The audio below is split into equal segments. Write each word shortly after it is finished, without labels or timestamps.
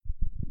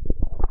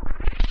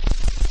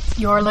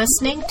You're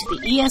listening to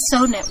the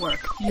ESO Network,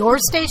 your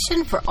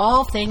station for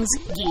all things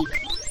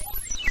geek.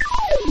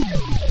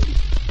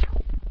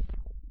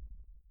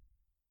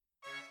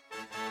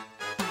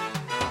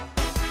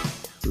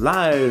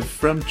 Live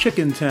from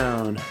Chicken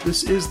Town,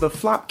 this is the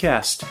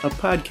Flopcast, a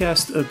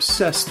podcast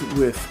obsessed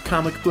with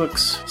comic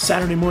books,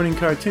 Saturday morning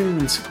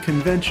cartoons,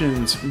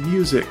 conventions,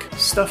 music,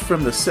 stuff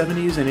from the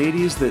 70s and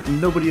 80s that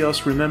nobody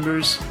else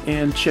remembers,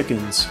 and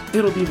chickens.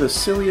 It'll be the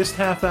silliest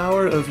half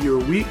hour of your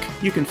week.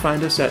 You can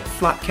find us at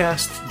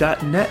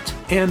flopcast.net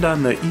and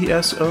on the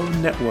ESO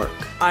Network.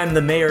 I'm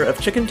the mayor of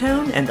Chicken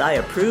Town, and I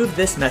approve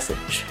this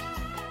message.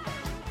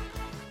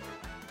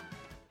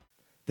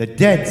 The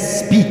dead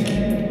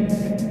speak.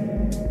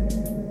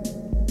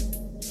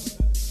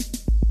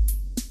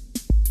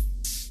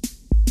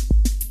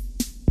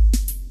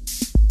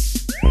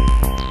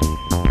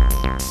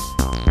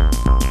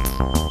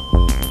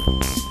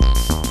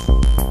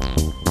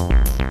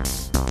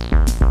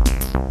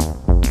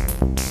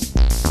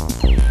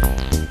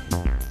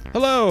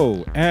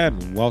 Hello,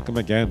 and welcome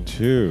again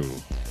to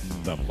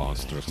the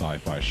Monster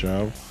Sci-Fi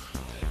Show.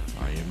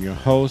 I am your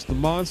host, the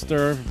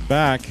Monster,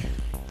 back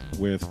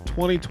with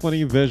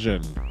 2020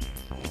 vision.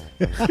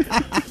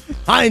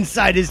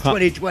 Hindsight is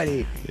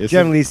 2020,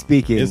 generally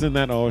speaking. Isn't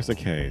that always the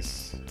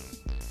case?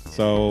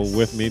 So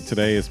with me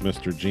today is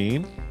Mr.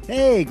 Gene.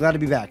 Hey, glad to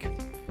be back.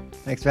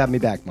 Thanks for having me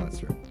back,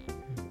 Monster.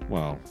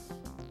 Well,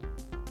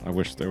 I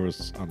wish there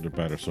was under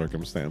better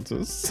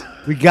circumstances.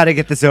 We got to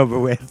get this over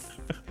with.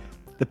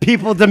 The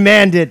people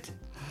demand it.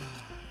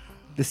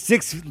 The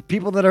 6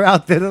 people that are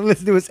out there that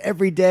listen to us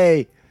every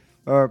day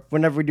or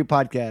whenever we do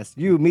podcasts.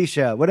 You,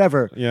 Misha,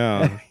 whatever.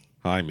 Yeah.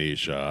 Hi,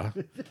 Misha.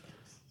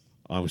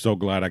 I'm so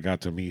glad I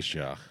got to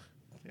Misha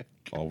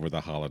over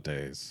the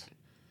holidays.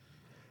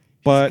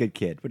 But he's a good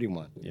kid. What do you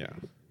want? Yeah.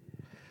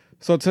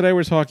 So today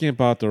we're talking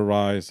about the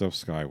rise of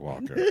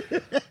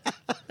Skywalker.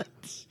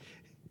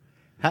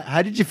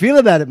 How did you feel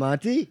about it,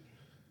 Monty?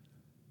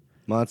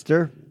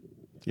 Monster?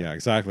 Yeah,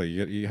 exactly.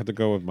 You had to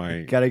go with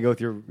my gotta go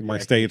through my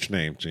stage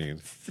name,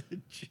 Gene.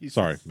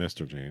 Sorry,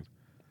 Mr. Gene.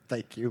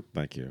 Thank you.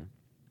 Thank you.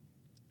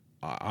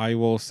 I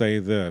will say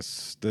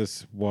this.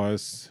 This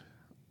was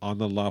on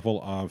the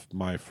level of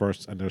my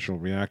first initial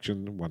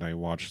reaction when I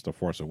watched The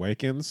Force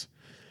Awakens.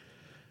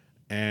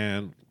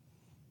 And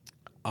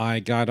I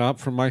got up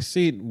from my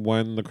seat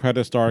when the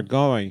credits started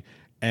going.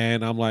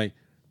 And I'm like,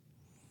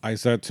 I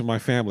said to my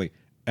family,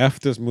 F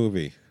this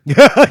movie.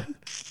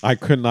 I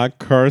could not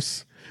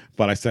curse.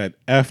 But I said,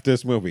 F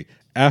this movie.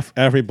 F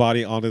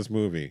everybody on this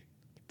movie.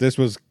 This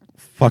was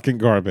fucking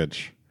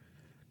garbage.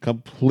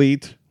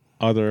 Complete,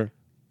 utter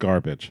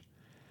garbage.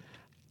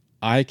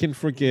 I can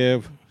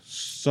forgive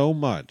so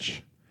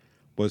much.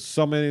 But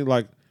so many,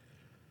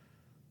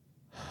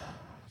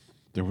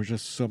 there were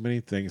just so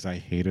many things I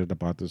hated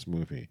about this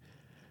movie.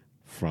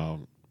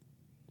 From,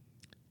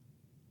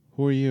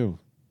 who are you?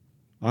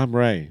 I'm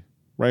Rey.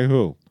 Rey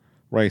who?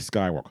 Rey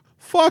Skywalker.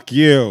 Fuck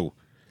you.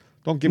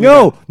 Don't give me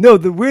that. No,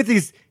 the weird thing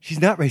is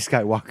she's not Rey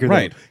Skywalker.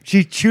 Right. Though.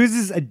 She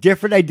chooses a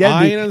different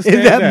identity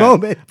in that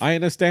moment. I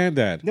understand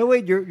that. No,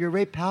 wait, you're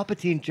Rey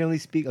Palpatine, generally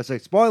speaking. Oh,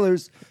 sorry,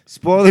 spoilers.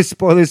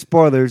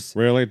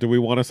 Really? Do we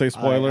want to say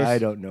spoilers? I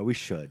don't know. We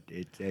should.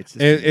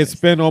 It's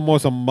been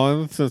almost a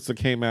month since it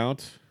came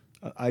out.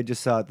 I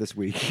just saw it this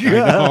week. I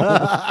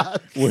know.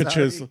 Which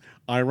is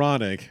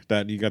ironic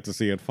that you got to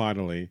see it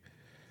finally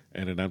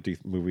in an empty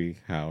movie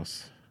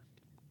house.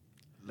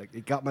 Like,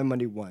 it got my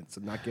money once.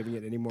 I'm not giving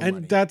it any more money.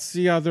 And that's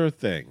the other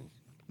thing.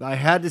 I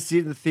had to see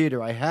it in the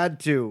theater. I had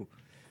to.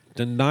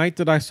 The night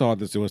that I saw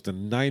this, it was the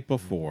night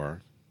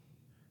before.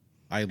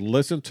 I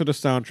listened to the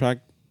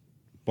soundtrack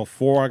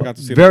before I got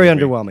to see Very the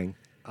movie. underwhelming.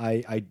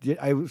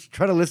 I was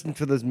trying to listen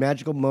to those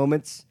magical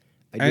moments.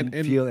 I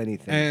didn't feel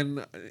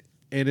anything.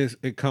 And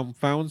it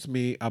confounds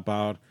me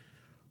about,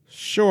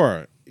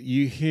 sure,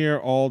 you hear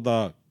all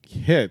the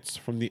hits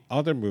from the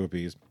other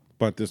movies,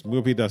 but this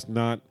movie does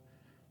not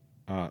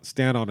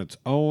stand on its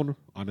own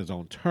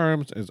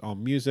terms, its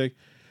own music.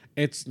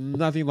 It's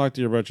nothing like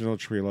the original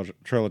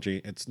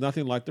trilogy. It's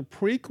nothing like the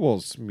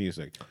prequels'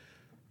 music.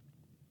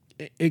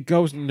 It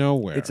goes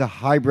nowhere. It's a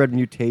hybrid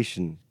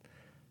mutation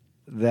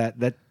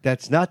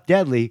that's not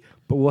deadly,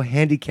 but will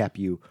handicap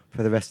you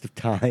for the rest of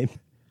time.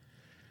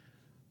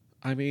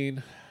 I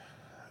mean,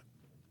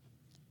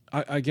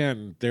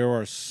 again, there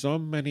are so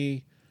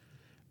many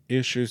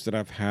issues that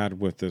I've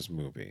had with this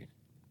movie.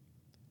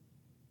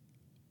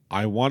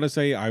 I want to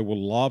say I would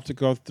love to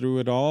go through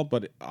it all,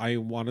 but I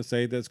want to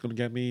say that it's going to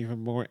get me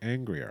even more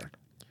angrier.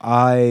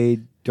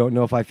 I don't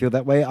know if I feel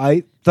that way.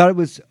 I thought it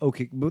was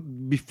okay.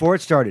 Before it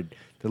started,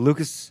 the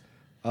Lucas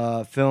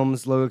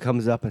Films logo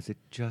comes up and I said,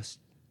 just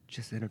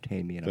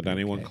entertain me. And Did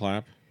anyone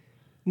clap?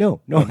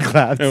 No one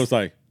clapped. It was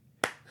like...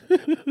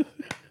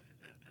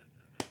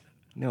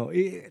 No,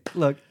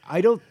 look,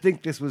 I don't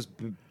think this was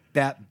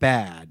that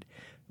bad,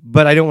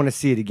 but I don't want to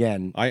see it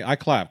again. I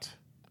clapped.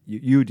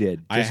 You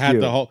did. I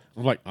had the whole.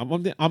 I'm like, I'm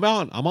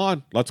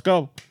on. Let's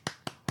go.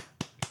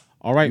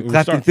 All right, you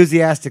clapped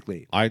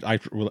enthusiastically. I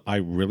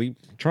really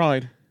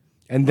tried.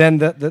 And then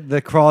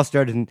the crawl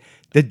started, and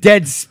the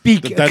dead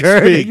speak That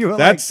occurred. speak. And you were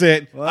That's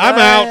like, it.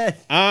 "What?"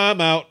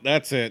 I'm out.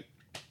 That's it.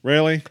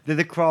 Really?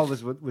 The crawl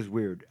was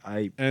weird.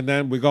 And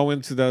then we go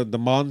into the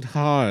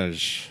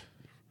montage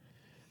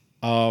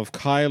of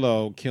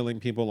Kylo killing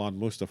people on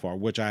Mustafar,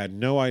 which I had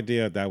no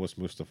idea that was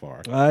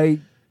Mustafar. I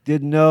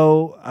didn't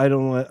know. I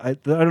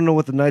don't know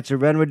what the Knights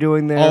of Ren were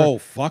doing there. Oh,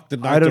 fuck the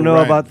Knights I don't of know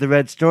Ren. about the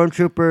Red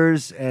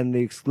Stormtroopers and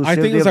the exclusivity I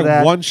think it's of like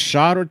that. one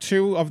shot or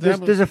two of them.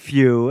 There's a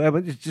few.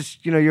 But it's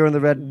just you're in the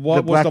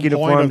What was black the point of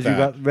uniforms. You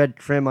that? got red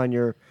trim on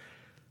your.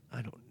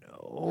 I don't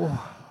know.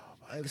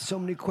 I have so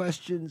many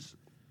questions.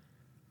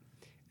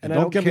 And I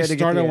don't get me care to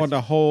started the on answer.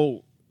 the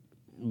whole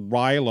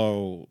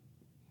Rilo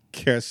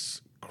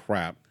kiss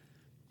crap,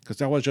 because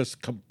that was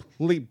just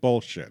complete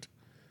bullshit.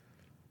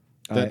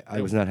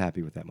 I was not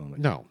happy with that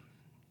moment. No.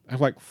 I'm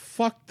like,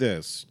 fuck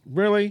this.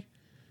 Really?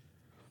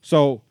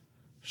 So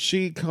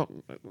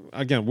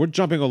again, we're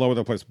jumping all over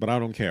the place, but I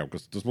don't care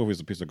because this movie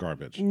is a piece of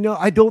garbage. No,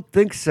 I don't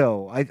think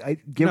so. I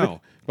give it.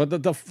 No. But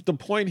the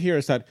point here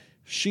is that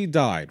she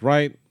died,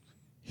 right?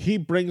 He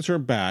brings her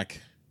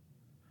back.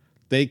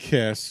 They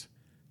kiss.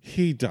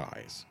 He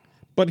dies.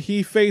 But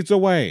he fades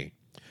away.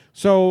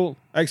 So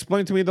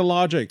explain to me the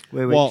logic.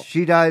 Wait. Well,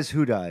 She dies.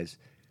 Who dies?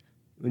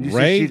 When you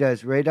Rey- say she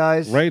dies, Ray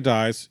dies. Ray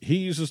dies. He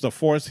uses the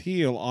Force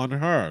heal on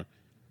her,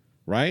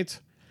 right?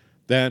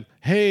 Then,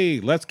 hey,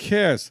 let's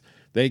kiss.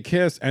 They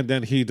kiss, and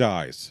then he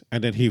dies.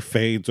 And then he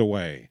fades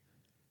away.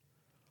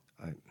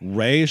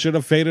 Ray should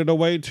have faded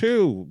away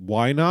too.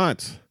 Why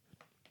not?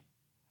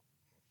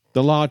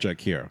 The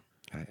logic here.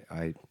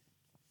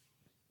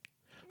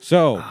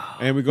 So,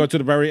 and we go to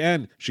the very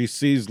end. She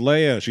sees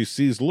Leia. She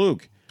sees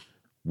Luke.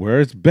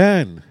 Where's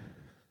Ben?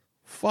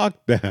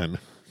 Fuck Ben.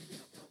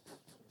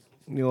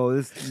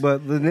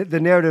 But the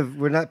narrative,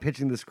 we're not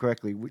pitching this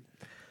correctly.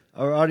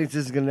 Our audience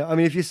is going to, I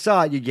mean, if you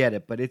saw it, you get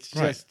it, but it's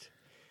just Right.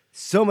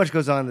 so much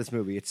goes on in this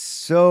movie. It's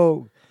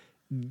so,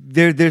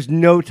 there's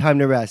no time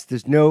to rest.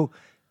 There's no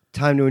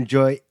time to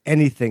enjoy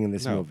anything in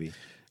this No. movie.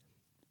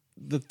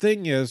 The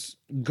thing is,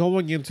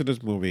 going into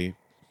this movie,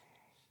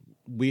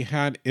 we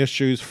had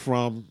issues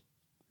from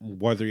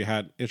whether you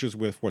had issues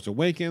with Force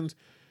Awakens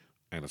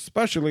and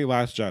especially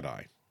Last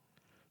Jedi.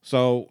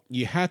 So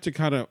you had to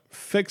kind of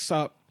fix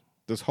up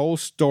this whole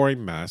story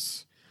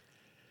mess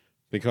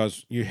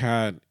because you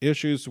had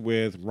issues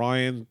with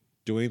Ryan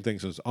doing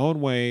things his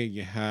own way.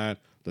 You had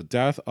the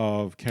death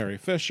of Carrie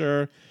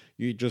Fisher.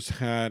 You just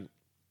had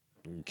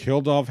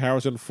killed off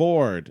Harrison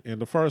Ford in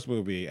the first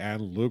movie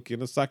and Luke in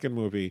the second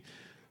movie.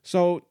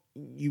 So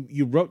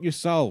you wrote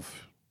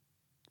yourself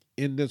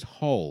in this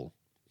hole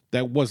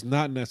that was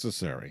not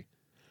necessary.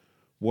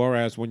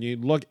 Whereas when you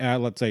look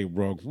at, let's say,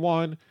 Rogue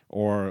One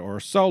or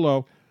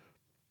Solo,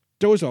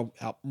 those are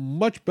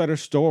much better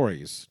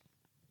stories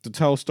to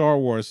tell Star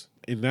Wars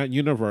in that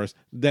universe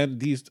than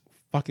these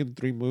fucking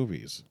 3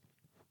 movies.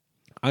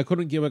 I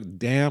couldn't give a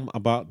damn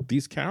about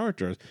these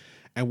characters.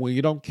 And when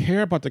you don't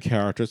care about the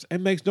characters, it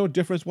makes no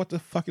difference what the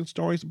fucking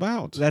story's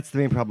about. That's the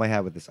main problem I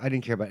have with this. I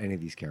didn't care about any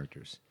of these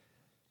characters.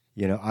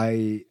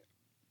 I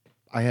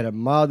had a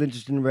mild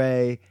interest in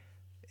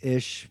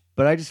Rey-ish,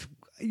 but I just,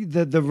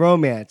 the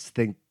romance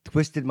thing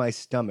twisted my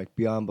stomach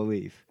beyond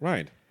belief.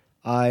 Right.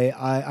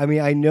 I mean,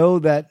 I know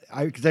that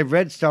because I've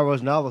read Star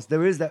Wars novels.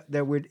 There is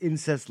that weird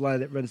incest line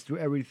that runs through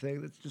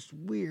everything. That's just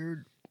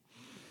weird.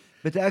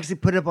 But to actually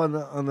put it up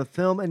on the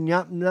film and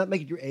not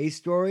make it your A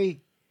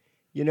story,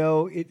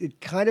 it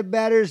kind of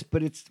matters.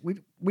 But we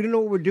don't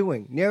know what we're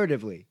doing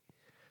narratively.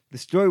 The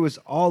story was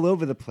all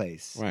over the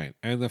place. Right.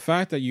 And the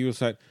fact that you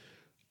said,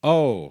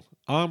 "Oh,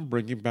 I'm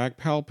bringing back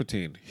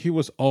Palpatine. He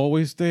was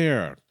always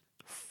there."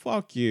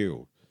 Fuck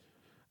you.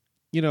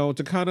 To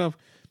kind of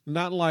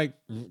not like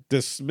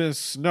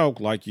dismiss Snoke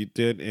like you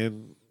did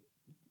in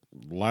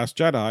Last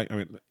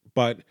Jedi.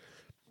 But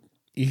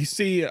you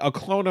see a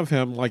clone of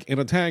him like in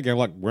a tank and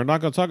like, we're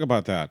not going to talk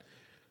about that.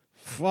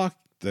 Fuck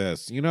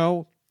this.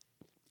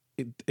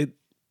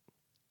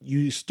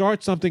 You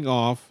start something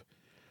off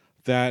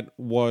that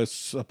was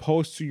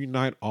supposed to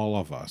unite all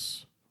of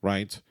us,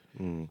 right?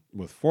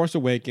 With Force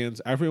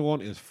Awakens,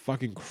 everyone is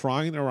fucking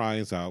crying their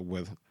eyes out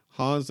with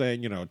Han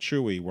saying,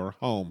 Chewie, we're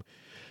home.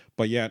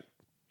 But yet,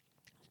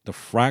 the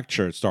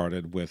fracture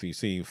started with you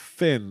seeing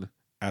Finn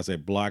as a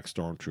black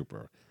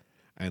stormtrooper.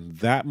 And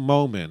that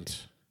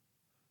moment,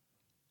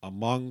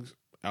 among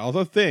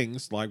other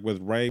things, like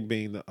with Rey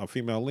being a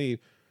female lead,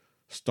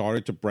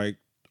 started to break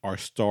our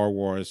Star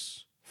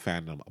Wars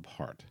fandom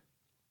apart.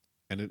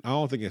 And I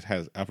don't think it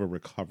has ever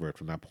recovered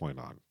from that point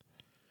on.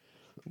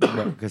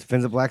 Because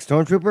Finn's a black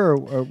stormtrooper,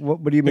 or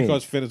what do you mean?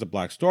 Because Finn is a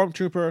black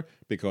stormtrooper,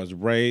 because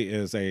Rey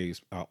is a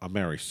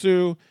Mary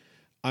Sue.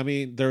 I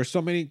mean, there are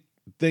so many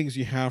things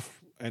you have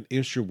an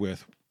issue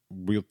with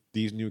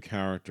these new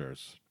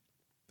characters.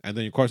 And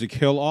then, of course, you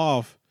kill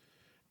off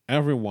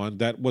everyone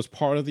that was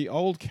part of the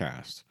old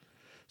cast.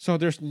 So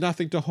there's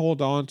nothing to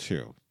hold on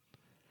to.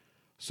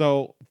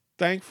 So,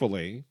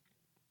 thankfully,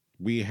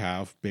 we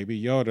have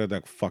Baby Yoda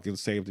that fucking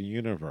saved the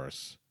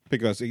universe.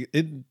 Because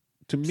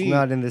to me, it's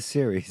not in this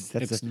series.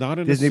 That's it's a not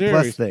in Disney the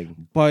Plus series,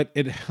 thing. but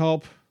it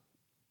helped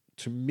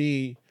to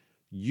me,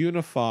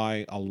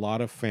 unify a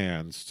lot of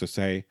fans to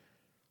say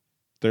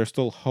there's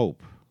still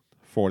hope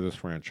for this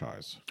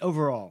franchise.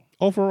 Overall.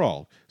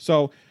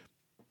 So,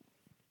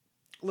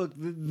 look,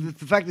 the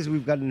fact is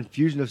we've got an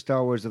infusion of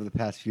Star Wars over the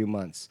past few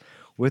months.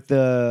 With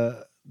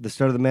the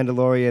start of The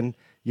Mandalorian,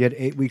 you had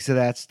 8 weeks of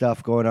that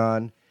stuff going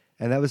on,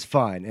 and that was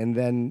fine. And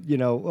then,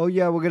 we're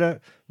going to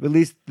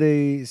release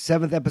the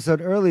 7th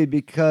episode early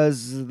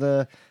because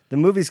the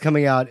movie's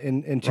coming out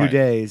in 2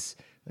 days.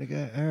 Like,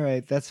 all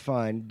right, that's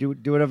fine. Do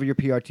whatever your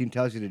PR team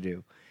tells you to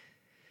do.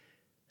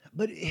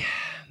 But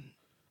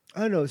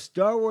I don't know.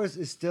 Star Wars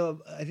is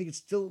still, I think it's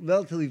still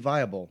relatively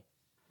viable,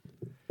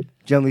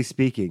 generally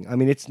speaking. I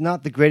mean, it's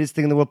not the greatest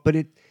thing in the world, but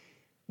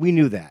we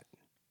knew that.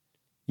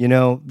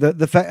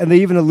 The fact, and they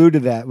even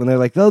alluded to that when they're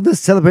like, "Oh,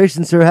 this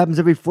celebration, sir, happens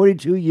every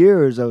 42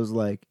 years." I was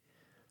like,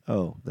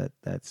 "Oh,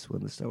 that's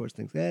when the Star Wars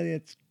things.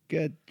 It's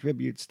good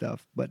tribute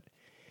stuff, but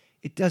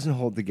it doesn't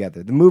hold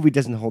together. The movie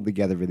doesn't hold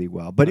together really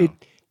well, but it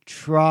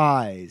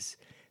tries.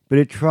 But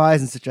it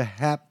tries in such a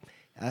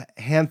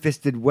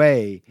ham-fisted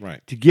way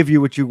to give you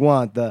what you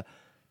want. The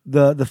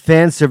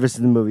fan service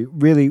in the movie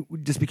really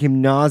just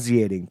became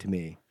nauseating to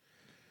me.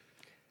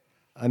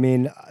 I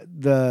mean,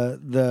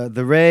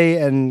 the Rey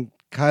and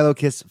Kylo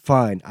kiss,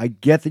 fine. I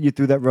get that you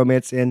threw that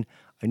romance in.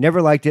 I never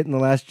liked it in The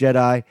Last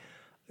Jedi.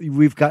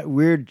 We've got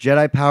weird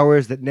Jedi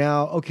powers that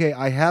now, okay,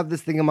 I have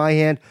this thing in my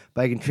hand,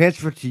 but I can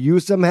transfer it to you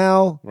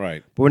somehow.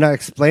 Right. But we're not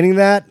explaining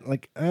that.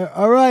 Like,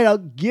 all right, I'll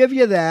give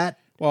you that.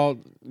 Well,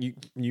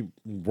 you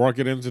work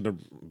it into the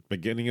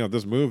beginning of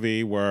this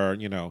movie where, I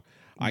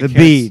grab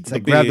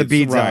the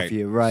beads off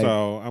you, right.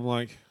 So I'm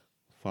like,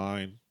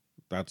 fine,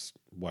 that's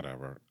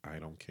whatever. I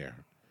don't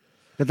care.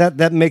 But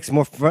that makes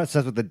more sense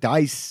with the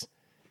dice.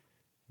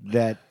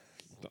 I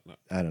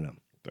don't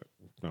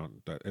know.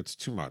 It's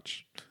too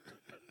much.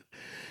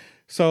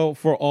 So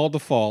for all the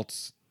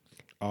faults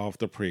of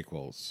the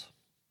prequels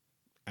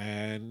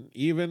and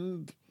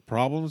even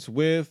problems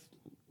with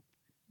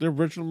the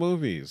original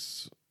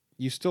movies,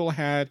 you still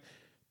had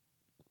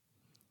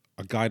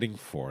a guiding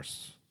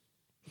force.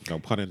 No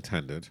pun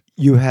intended.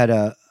 You had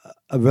a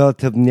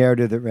relative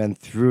narrative that ran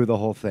through the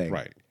whole thing.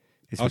 Right.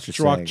 A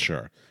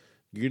structure.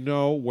 You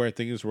know where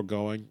things were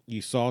going.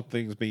 You saw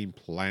things being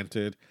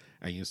planted,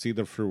 and you see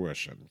the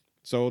fruition.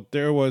 So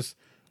there was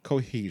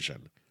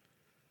cohesion.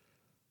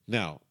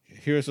 Now,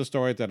 here's a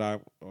story that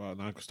not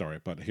a story,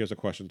 but here's a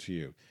question to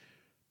you.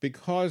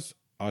 Because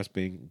us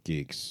being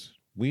geeks,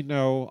 we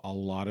know a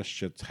lot of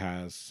shit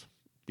has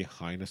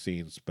behind the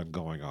scenes been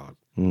going on.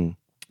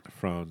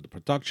 From the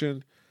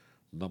production,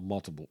 the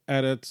multiple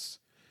edits.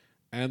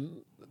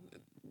 And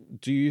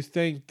do you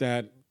think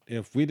that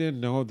if we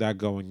didn't know that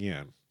going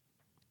in,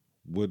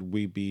 would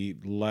we be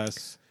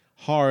less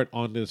hard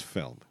on this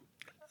film?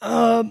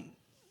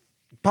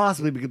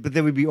 Possibly, but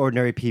then we'd be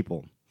ordinary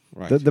people.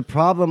 Right. The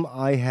problem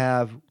I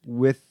have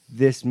with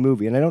this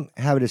movie, and I don't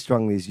have it as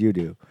strongly as you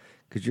do,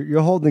 because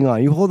you're holding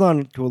on. You hold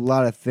on to a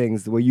lot of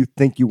things the way you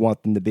think you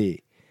want them to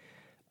be.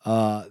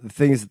 The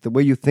thing is that the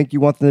way you think you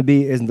want them to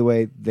be isn't the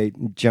way they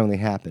generally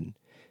happen.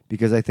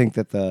 Because I think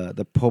that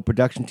the whole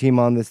production team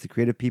on this, the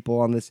creative people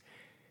on this,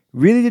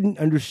 really didn't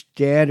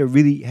understand or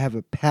really have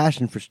a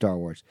passion for Star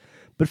Wars.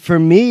 But for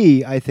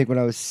me, I think when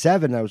I was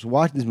 7, I was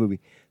watching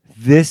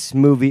this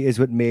movie is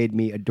what made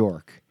me a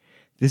dork.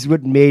 This is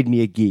what made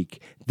me a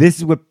geek. This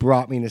is what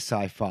brought me into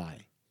sci-fi.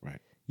 Right.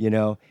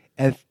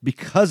 And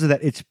because of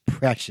that, it's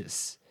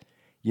precious.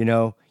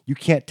 You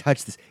can't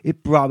touch this.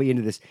 It brought me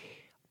into this.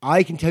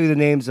 I can tell you the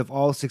names of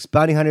all 6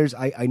 bounty hunters.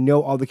 I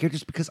know all the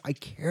characters because I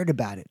cared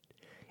about it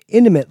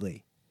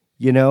intimately,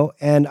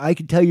 and I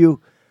can tell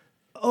you,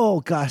 oh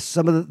gosh,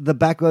 some of the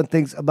background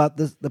things about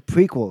the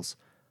prequels.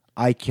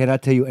 I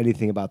cannot tell you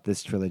anything about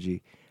this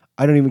trilogy.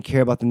 I don't even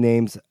care about the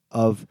names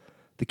of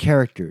the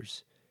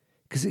characters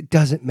because it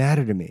doesn't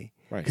matter to me.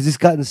 Because it's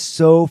gotten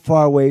so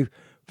far away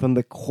from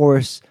the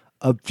course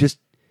of just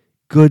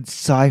good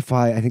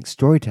sci-fi, I think,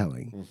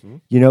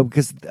 storytelling.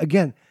 Because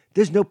again,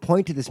 there's no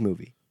point to this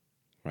movie.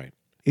 Right.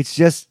 It's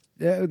just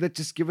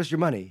just give us your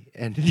money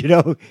and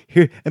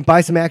here and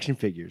buy some action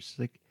figures.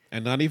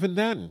 And not even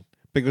then,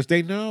 because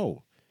they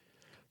know.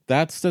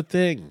 That's the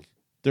thing.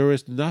 There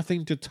is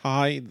nothing to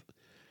tie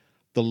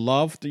the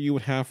love that you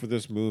would have for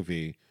this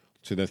movie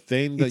to the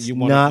thing that you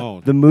want to own. It's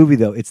not the movie,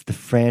 though. It's the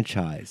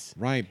franchise.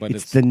 Right, but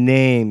it's the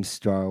name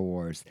Star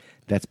Wars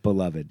that's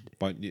beloved.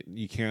 But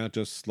you can't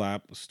just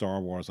slap Star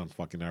Wars on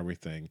fucking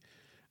everything.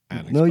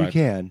 No, you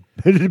can.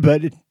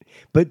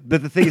 but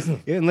the thing is,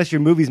 unless your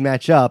movies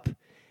match up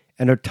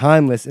and are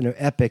timeless and are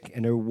epic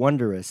and are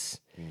wondrous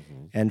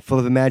and full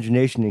of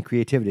imagination and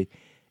creativity,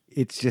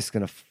 it's just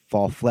going to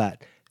fall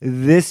flat.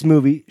 This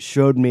movie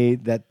showed me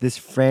that this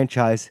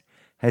franchise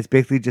has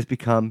basically just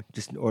become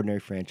just an ordinary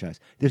franchise.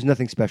 There's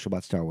nothing special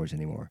about Star Wars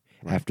anymore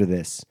after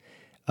this,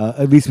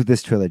 at least with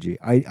this trilogy.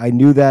 I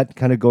knew that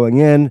kind of going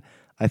in.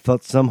 I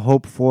felt some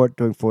hope for it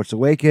during Force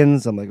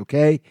Awakens. I'm like,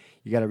 okay,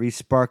 you got to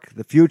re-spark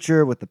the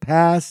future with the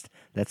past.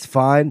 That's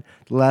fine.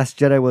 The Last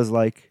Jedi was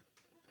like,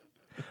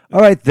 all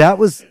right, that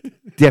was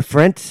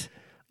different.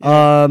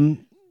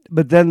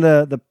 But then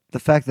the the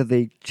fact that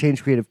they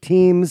changed creative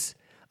teams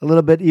a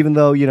little bit, even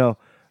though,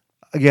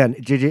 again,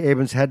 J.J.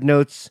 Abrams had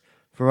notes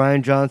for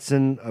Rian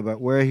Johnson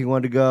about where he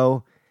wanted to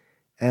go.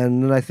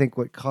 And then I think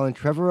Colin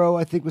Trevorrow,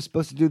 I think, was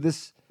supposed to do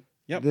this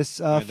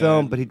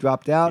film, but he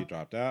dropped out.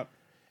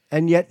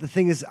 And yet the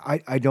thing is,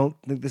 I don't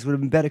think this would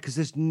have been better because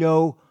there's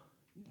no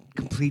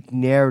complete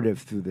narrative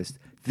through this.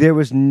 There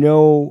was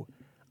no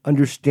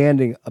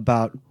understanding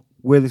about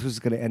where this was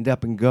going to end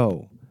up and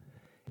go.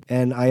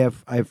 And I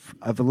have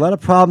a lot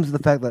of problems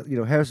with the fact that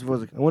Harrison Ford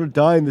was like, I want to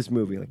die in this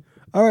movie. Like,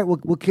 all right,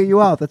 we'll kill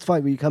you out. That's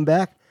fine. Will you come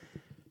back?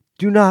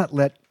 Do not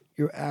let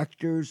your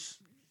actors,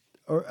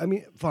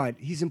 fine.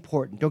 He's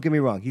important. Don't get me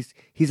wrong.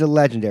 He's a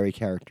legendary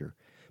character,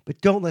 but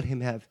don't let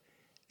him have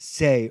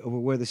say over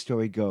where the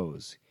story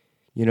goes.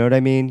 You know what I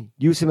mean?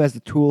 Use him as the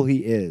tool he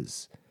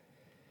is.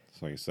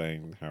 So you're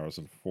saying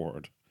Harrison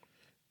Ford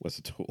was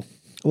a tool?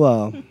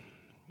 Well,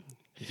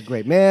 he's a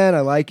great man. I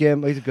like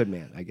him. He's a good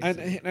man, I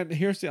guess. And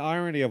here's the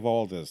irony of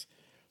all this.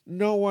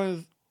 No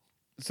one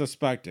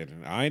suspected,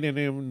 and I didn't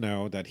even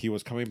know that he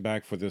was coming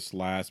back for this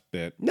last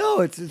bit.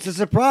 No, it's a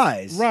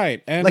surprise.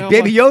 Right. And like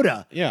Baby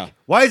Yoda. Yeah.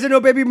 Why is there no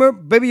Baby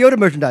Yoda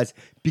merchandise?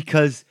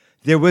 Because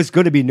there was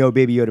going to be no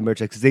Baby Yoda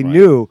merchandise because they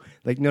knew,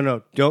 like,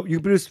 no, don't. You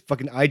can produce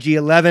fucking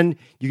IG-11.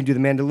 You can do The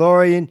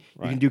Mandalorian.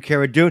 You can do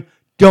Cara Dune.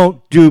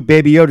 Don't do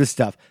Baby Yoda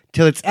stuff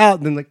till it's out.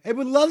 And then, like,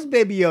 everyone loves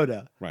Baby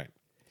Yoda. Right.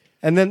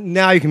 And then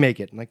now you can make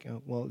it. I'm like,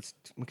 oh, well, it's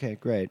okay,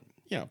 great.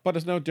 Yeah, but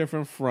it's no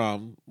different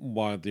from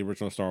what the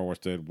original Star Wars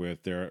did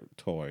with their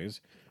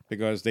toys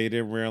because they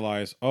didn't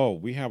realize,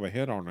 we have a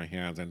hit on our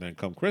hands, and then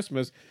come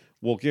Christmas,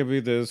 we'll give you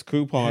this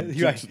coupon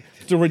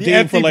to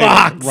redeem for later.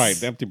 Box. Right,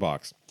 the empty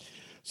box.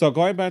 So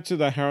going back to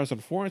the Harrison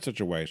Ford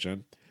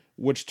situation,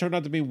 which turned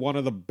out to be one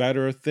of the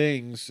better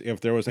things, if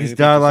there was anything his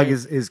dialogue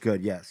is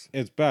good, yes.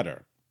 It's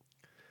better.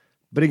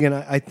 But again,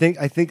 I think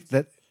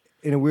that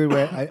in a weird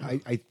way,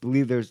 I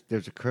believe there's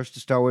a curse to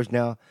Star Wars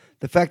now.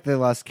 The fact that they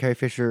lost Carrie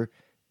Fisher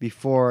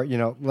before,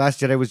 Last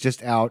Jedi was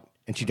just out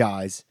and she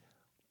dies,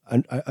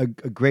 a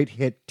great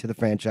hit to the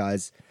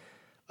franchise,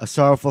 a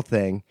sorrowful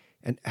thing.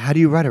 And how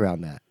do you write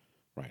around that?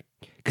 Right.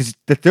 Because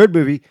the third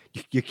movie,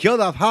 you killed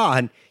off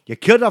Han, you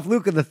killed off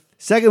Luke in the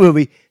second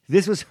movie.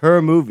 This was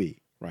her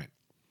movie. Right.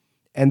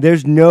 And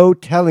there's no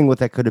telling what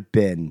that could have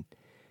been.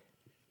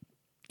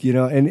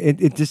 And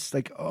it just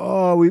like,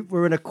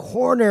 we're in a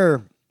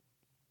corner.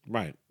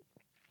 Right.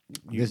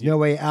 There's no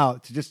way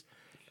out. To just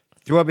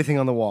throw everything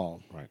on the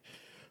wall. Right.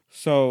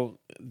 So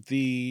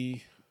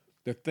the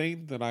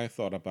thing that I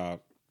thought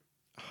about,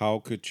 how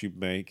could you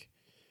make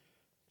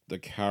the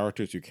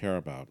characters you care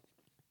about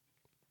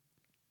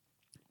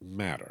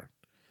matter?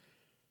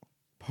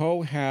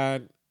 Poe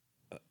had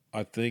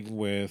a thing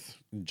with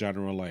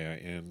General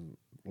Leia in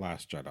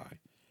Last Jedi.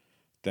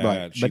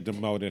 That she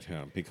demoted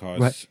him because...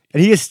 Right.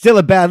 And he is still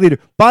a bad leader.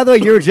 By the way,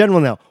 you're a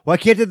general now. Why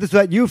can't I do this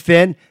without you,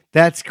 Finn?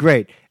 That's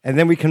great. And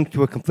then we come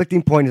to a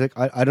conflicting point. He's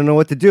like, I don't know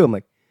what to do. I'm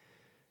like...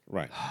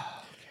 Right.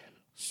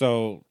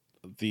 So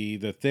the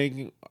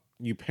thing,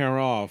 you pair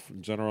off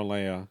General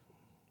Leia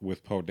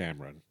with Poe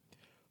Dameron.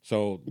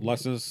 So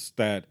lessons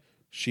that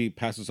she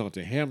passes on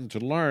to him to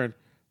learn,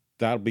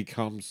 that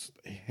becomes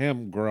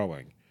him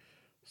growing.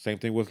 Same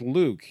thing with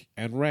Luke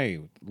and Rey.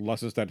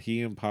 Lessons that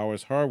he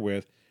empowers her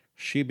with,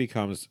 she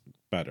becomes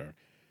better.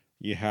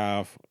 You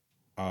have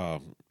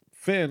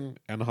Finn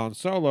and Han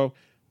Solo,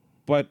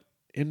 but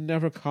it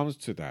never comes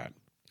to that.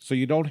 So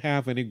you don't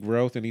have any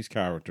growth in these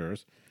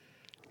characters.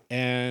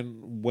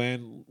 And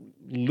when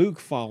Luke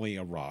finally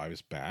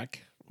arrives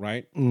back,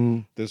 right,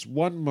 there's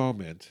one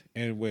moment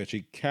in which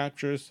he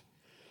captures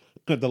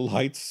the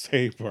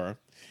lightsaber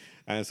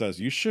and says,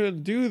 you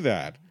shouldn't do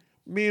that.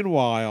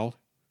 Meanwhile,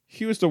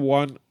 he was the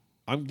one,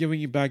 I'm giving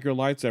you back your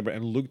lightsaber,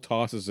 and Luke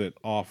tosses it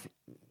off.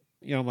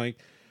 I'm like,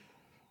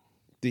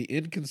 the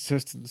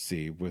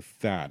inconsistency with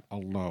that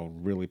alone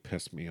really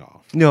pissed me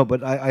off. No,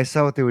 but I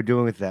saw what they were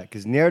doing with that.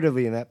 Because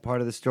narratively in that part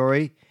of the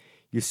story,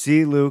 you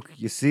see Luke,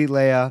 you see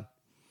Leia,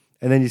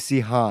 and then you see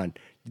Han.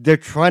 They're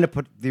trying to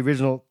put the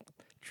original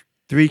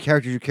three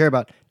characters you care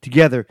about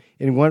together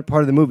in one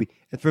part of the movie.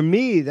 And for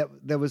me,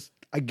 that was,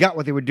 I got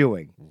what they were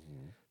doing.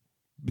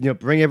 Mm-hmm.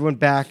 Bring everyone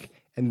back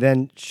and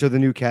then show the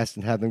new cast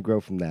and have them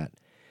grow from that.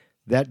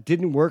 That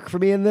didn't work for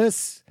me in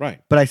this. Right.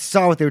 But I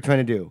saw what they were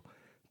trying to do.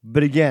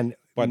 But again...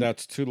 But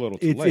that's too little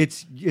too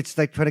late. It's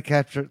like trying to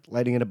capture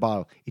lightning in a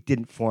bottle. It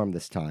didn't form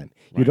this time.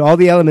 Right. You had all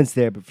the elements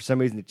there, but for some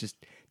reason it just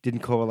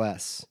didn't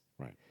coalesce.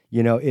 Right.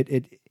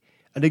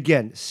 And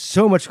again,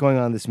 so much going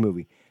on in this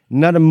movie.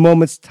 Not a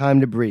moment's time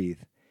to breathe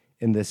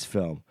in this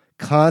film.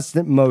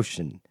 Constant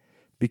motion.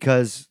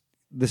 Because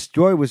the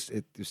story was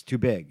too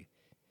big.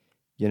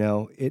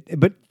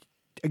 But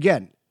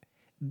again,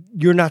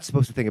 you're not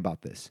supposed to think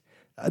about this.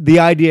 The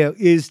idea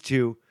is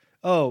to,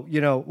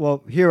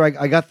 here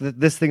I got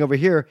this thing over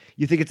here.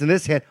 You think it's in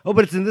this hand. Oh,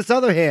 but it's in this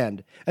other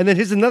hand. And then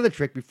here's another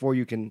trick before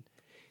you can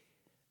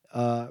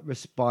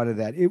respond to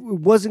that. It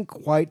wasn't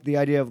quite the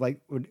idea of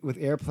like with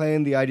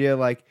Airplane, the idea of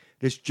like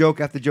this joke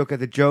after joke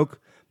after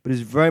joke, but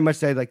it's very much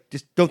say like,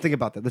 just don't think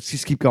about that. Let's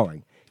just keep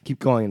going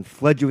and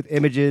flood you with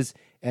images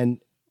and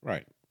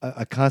right.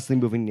 a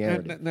constantly moving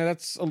narrative. And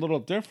that's a little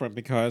different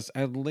because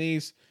at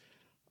least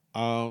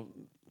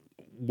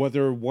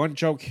whether one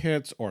joke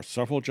hits or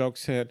several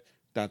jokes hit,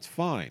 that's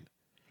fine.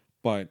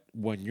 But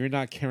when you're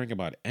not caring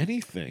about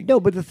anything, No,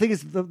 but the thing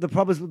is, the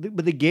problem is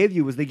what they gave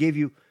you was they gave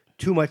you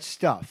too much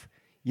stuff.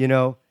 You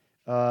know,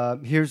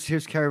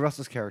 here's Carrie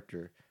Russell's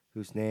character,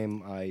 whose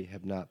name I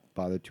have not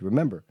bothered to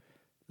remember.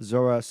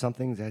 Zora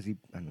something, I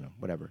don't know,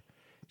 whatever.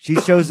 She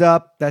shows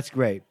up, that's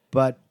great.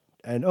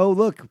 And oh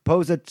look,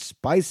 pose a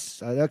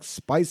spice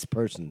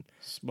person.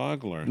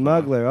 smuggler,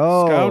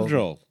 Oh.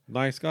 scoundrel,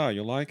 nice guy,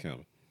 you like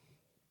him.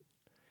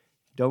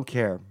 Don't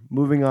care.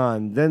 Moving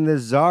on. Then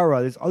there's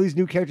Zara. There's all these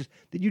new characters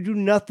that you do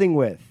nothing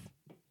with.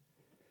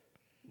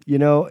 You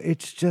know,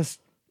 it's just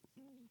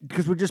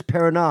because we're just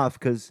pairing off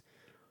because,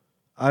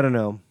 I don't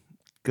know,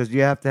 because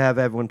you have to have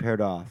everyone paired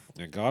off.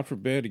 And God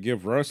forbid to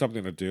give Rose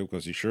something to do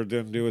because he sure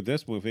didn't do it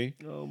this movie.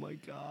 Oh my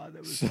God.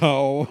 That was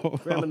So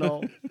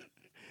criminal.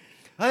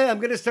 Hey, I'm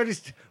going to start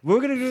we're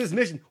going to do this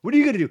mission. What are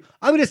you going to do?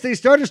 I'm going to study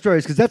Star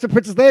Destroyers because that's what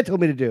Princess Leia told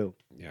me to do.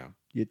 Yeah.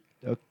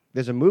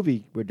 There's a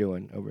movie we're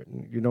doing over it.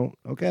 You don't?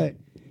 Okay.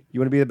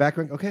 You want to be in the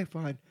background? Okay,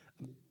 fine.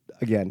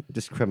 Again,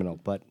 just criminal,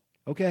 but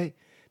okay.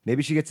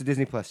 Maybe she gets a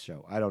Disney Plus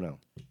show. I don't know.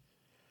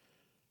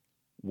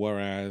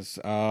 Whereas,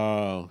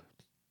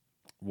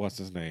 what's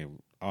his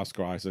name?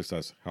 Oscar Isaac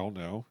says, hell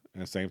no.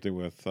 And same thing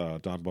with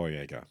Don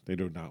Boyega. They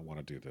do not want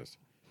to do this.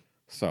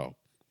 So.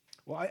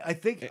 Well, I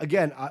think,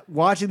 again,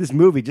 watching this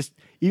movie, just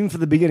even from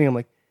the beginning, I'm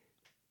like,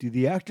 do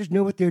the actors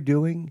know what they're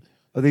doing?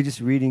 Or are they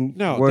just reading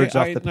words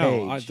off the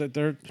page?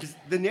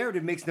 The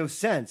narrative makes no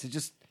sense. It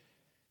just...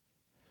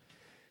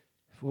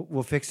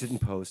 We'll fix it in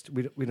post.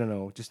 We don't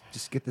know.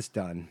 Just get this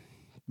done.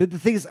 But the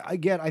thing is,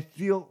 again, I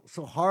feel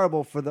so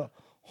horrible for the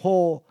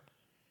whole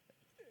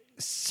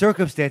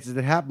circumstances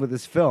that happened with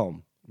this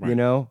film. Right. You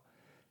know,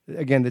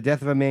 again, the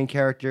death of a main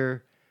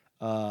character.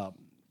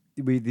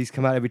 These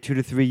come out every 2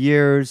 to 3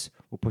 years.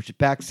 We'll push it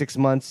back 6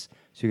 months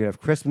so you can have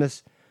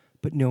Christmas.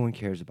 But no one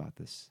cares about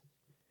this.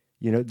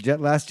 You know,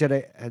 Last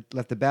Jedi had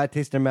left a bad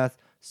taste in their mouth.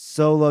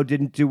 Solo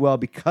didn't do well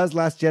because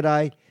Last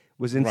Jedi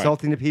was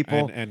insulting to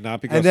people. And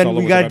not because and then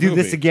Solo we got to do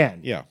movie. this again.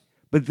 Yeah.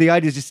 But the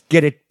idea is just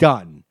get it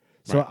done.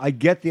 So Right. I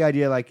get the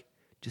idea, like,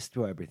 just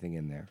throw everything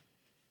in there.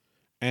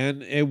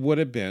 And it would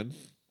have been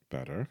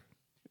better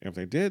if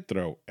they did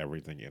throw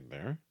everything in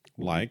there.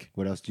 Like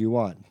What else do you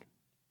want?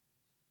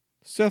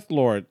 Sith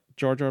Lord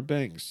Jar Jar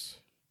Binks.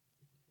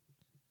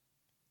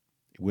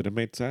 It would have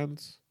made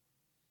sense.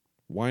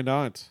 Why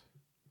not?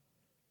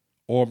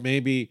 Or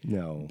maybe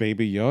No.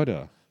 Baby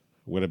Yoda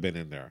would have been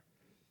in there.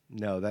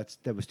 No, that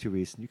was too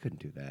recent. You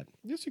couldn't do that.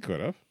 Yes, you could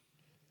have.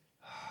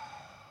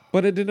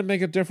 But it didn't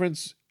make a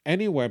difference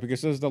anyway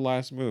because this is the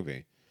last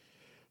movie.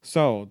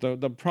 So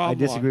the problem... I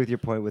disagree with your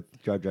point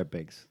with Jar Jar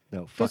Binks.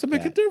 No, fuck Doesn't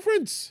make a that.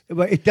 difference.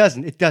 But it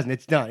doesn't. It doesn't.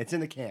 It's done. It's in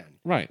the can.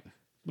 Right.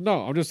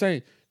 No, I'm just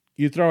saying,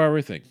 you throw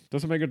everything.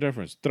 Doesn't make a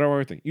difference. Throw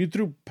everything. You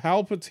threw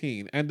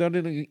Palpatine and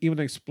didn't even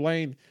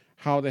explain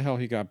how the hell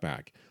he got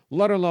back.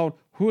 Let alone,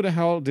 who the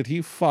hell did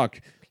he fuck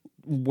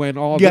when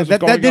all this was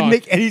going on? That didn't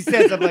make any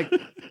sense. I'm like,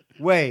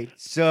 wait,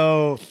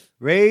 so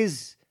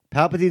Rey's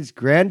Palpatine's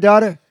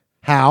granddaughter?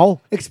 How?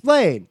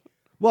 Explain.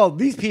 Well,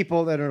 these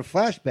people that are in a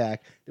flashback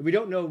that we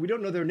don't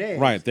know their names.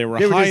 Right, they were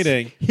just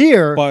hiding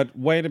here. But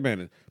wait a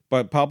minute.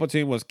 But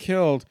Palpatine was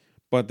killed,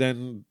 but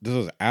then this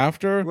is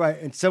after? Right,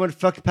 and someone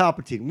fucked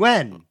Palpatine.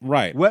 When?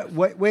 Right.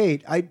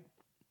 Wait,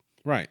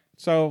 Right.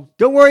 So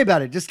don't worry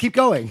about it. Just keep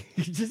going.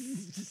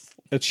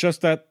 it's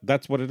just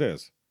that's what it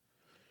is.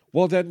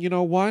 Well, then, you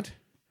know what?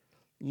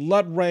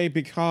 Let Rey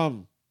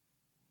become,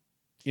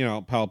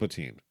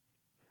 Palpatine.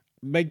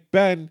 Make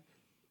Ben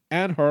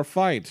and her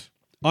fight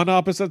on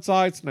opposite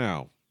sides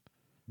now.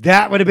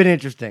 That would have been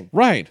interesting.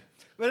 Right.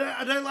 But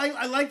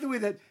I like the way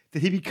that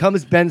he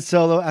becomes Ben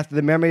Solo after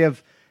the memory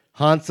of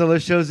Han Solo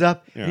shows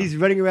up. Yeah. He's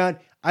running around.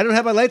 I don't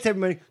have my lightsaber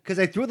money because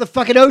I threw it in the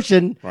fucking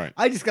ocean. Right.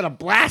 I just got a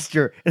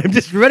blaster and I'm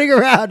just running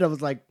around. I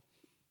was like,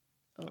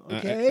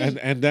 okay.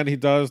 And then he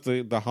does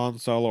the Han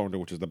Solo,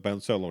 which is the Ben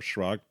Solo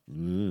shrug.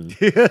 And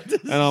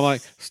I'm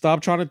like,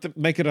 stop trying to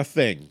make it a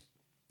thing.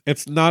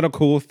 It's not a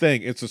cool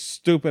thing. It's a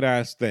stupid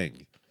ass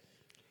thing.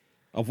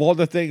 Of all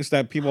the things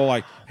that people are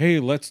like,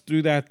 hey, let's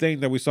do that thing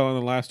that we saw in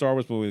the last Star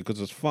Wars movie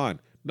because it's fun.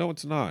 No,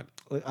 it's not.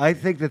 I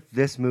think that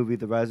this movie,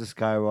 The Rise of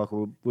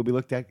Skywalker, will be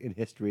looked at in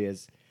history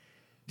as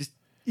just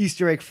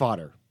Easter egg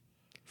fodder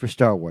for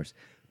Star Wars.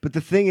 But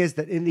the thing is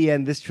that in the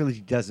end, this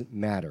trilogy doesn't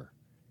matter.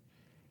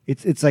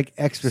 It's like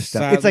extra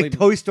stuff. Sadly, it's like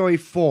Toy Story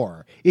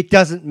 4. It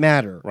doesn't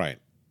matter. Right.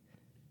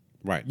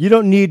 Right. You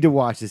don't need to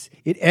watch this.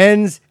 It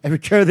ends at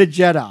Return of the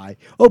Jedi.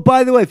 Oh,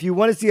 by the way, if you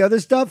want to see other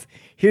stuff,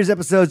 here's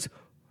episodes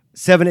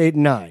 7, 8,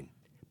 and 9.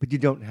 But you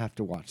don't have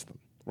to watch them.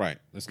 Right.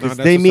 It's not Because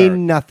necessary. they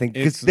mean nothing.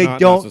 Because It's they not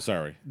don't.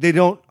 necessary. They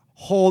don't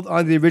hold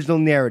on to the original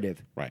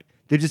narrative. Right.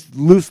 They're just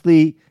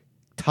loosely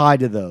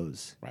tied to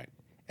those. Right.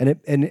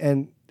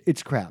 And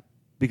it's crap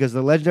because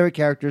the legendary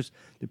characters,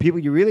 the people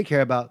you really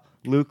care about,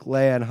 Luke,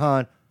 Leia, and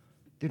Han,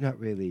 they're not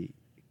really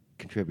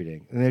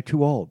contributing, and they're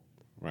too old.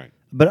 Right.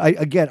 But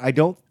I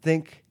don't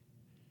think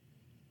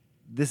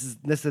this is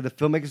necessarily the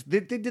filmmakers. They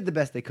did the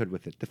best they could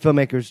with it. The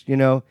filmmakers, you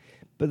know.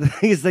 But the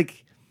thing is,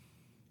 like,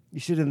 you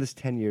should have done this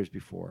 10 years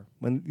before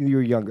when you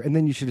were younger, and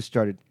then you should have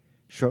started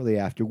shortly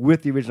after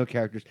with the original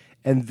characters,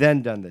 and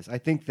then done this. I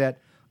think that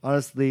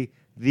honestly,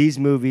 these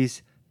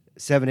movies,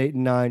 7, 8,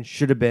 and 9,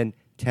 should have been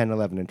 10,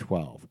 11, and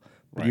 12.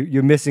 Right.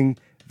 You're missing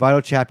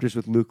vital chapters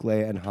with Luke,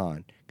 Leia, and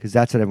Han because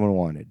that's what everyone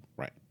wanted.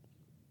 Right.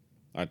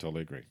 I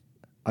totally agree.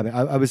 I mean,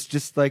 I was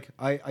just like,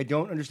 I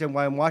don't understand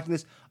why I'm watching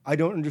this. I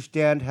don't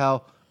understand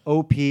how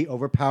OP,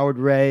 overpowered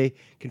Rey,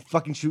 can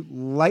fucking shoot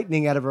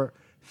lightning out of her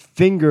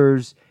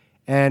fingers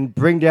and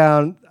bring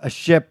down a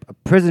ship, a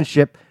prison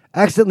ship,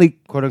 accidentally,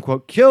 quote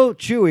unquote, kill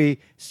Chewie,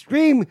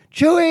 scream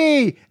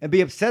Chewie, and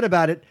be upset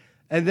about it.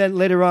 And then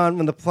later on,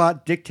 when the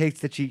plot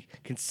dictates that she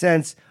can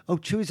sense, oh,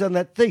 Chewie's on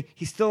that thing,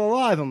 he's still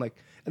alive. I'm like,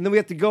 and then we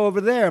have to go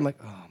over there. I'm like,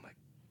 oh my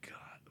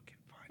God, okay,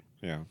 fine.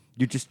 Yeah.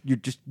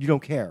 You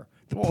don't care.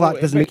 The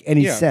plot doesn't make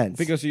any sense.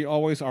 Because you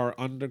always are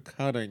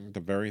undercutting the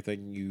very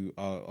thing you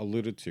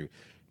alluded to.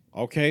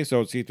 Okay,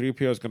 so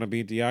C-3PO is going to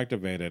be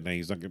deactivated, and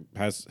he's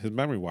has his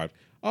memory wiped.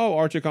 Oh,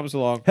 Archer comes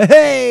along.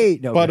 Hey!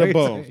 No, bada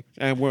boom.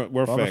 And we're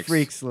Bubba fixed.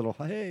 Freaks, little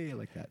hey,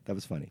 like that. That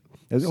was funny.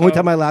 That was the only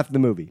time I laughed in the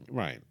movie.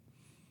 Right.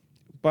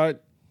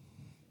 But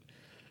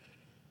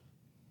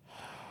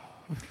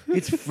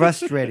it's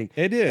frustrating.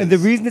 It is. And the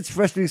reason it's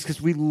frustrating is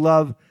because we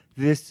love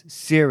this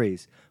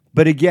series.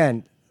 But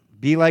again,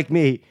 be like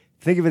me.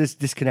 Think of it as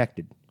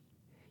disconnected.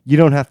 You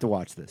don't have to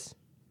watch this.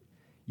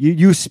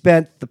 You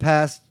spent the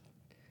past,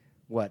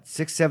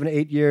 6, 7,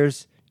 8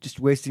 years just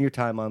wasting your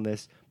time on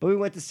this. But we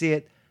went to see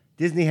it.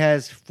 Disney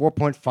has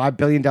 $4.5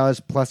 billion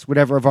plus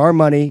whatever of our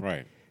money.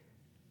 Right.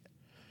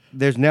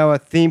 There's now a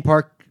theme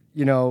park,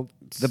 the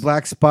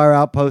Black Spire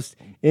Outpost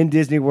in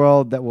Disney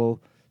World that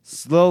will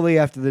slowly,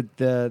 after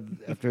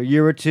after a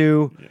year or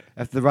two,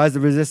 after the Rise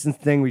of Resistance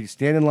thing, where you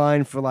stand in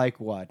line for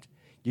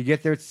you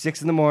get there at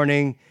 6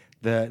 a.m.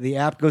 The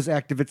app goes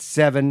active at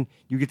 7.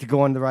 You get to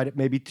go on the ride at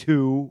maybe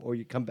 2, or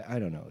you come back. I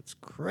don't know. It's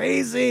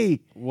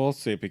crazy. We'll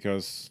see,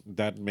 because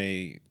that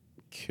may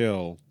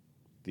kill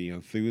the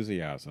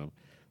enthusiasm.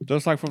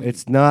 Just like from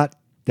It's not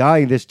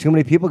dying. There's too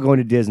many people going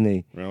to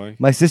Disney. Really?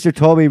 My sister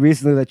told me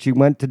recently that she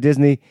went to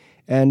Disney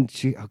and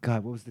oh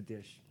God, what was the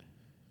dish?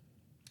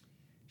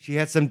 She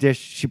had some dish.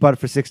 She bought it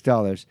for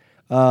 $6.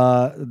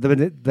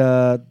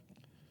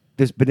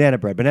 This banana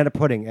bread, banana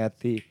pudding at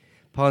the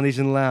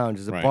Polynesian Lounge.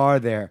 There's a bar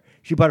there.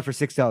 She bought it for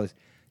 $6.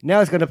 Now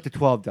it's gone up to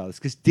 $12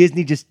 because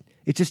Disney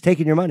it's just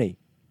taking your money,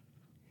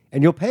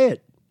 and you'll pay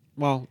it.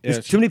 Well,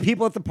 there's too many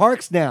people at the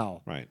parks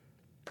now. Right.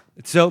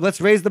 So let's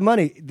raise the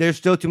money. There's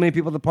still too many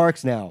people at the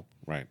parks now.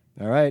 Right.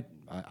 All right.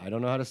 I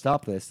don't know how to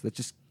stop this. Let's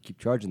just keep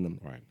charging them.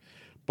 Right.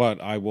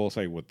 But I will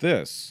say with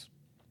this,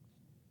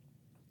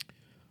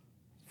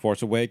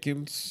 Force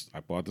Awakens, I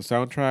bought the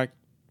soundtrack,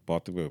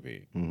 bought the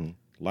movie. Mm-hmm.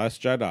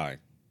 Last Jedi,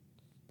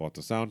 bought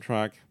the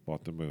soundtrack,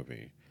 bought the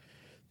movie.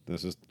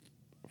 This is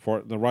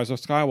for The Rise of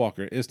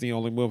Skywalker is the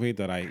only movie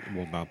that I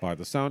will not buy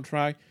the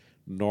soundtrack,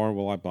 nor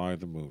will I buy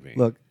the movie.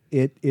 Look,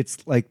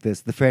 it's like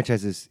this. The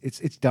franchise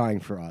it's dying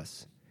for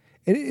us.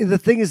 And the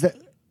thing is that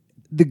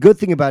the good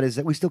thing about it is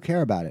that we still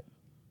care about it.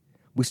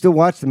 We still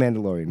watch The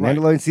Mandalorian. Right.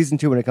 Mandalorian season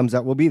 2 when it comes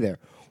out, we'll be there.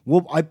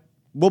 We'll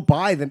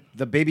buy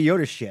the Baby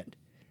Yoda shit.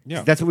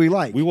 Yeah, that's what we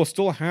like. We will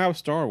still have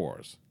Star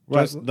Wars,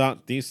 Right. just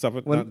not these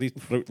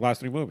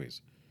last 3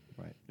 movies,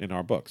 right, in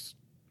our books.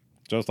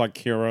 Just like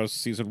Heroes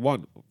season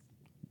 1,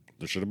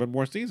 there should have been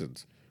more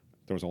seasons.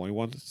 There was only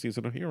 1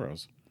 season of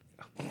Heroes.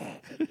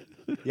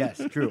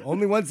 Yes, true.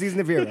 Only 1 season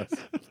of Heroes.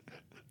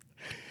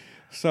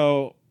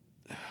 So,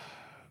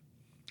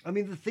 I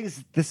mean, the thing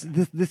is, this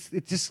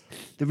it's just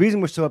the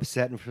reason we're so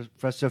upset and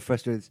so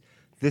frustrated is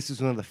this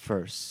is one of the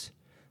firsts.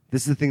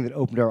 This is the thing that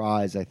opened our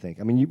eyes, I think.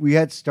 I mean, we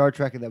had Star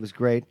Trek, and that was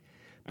great.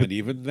 And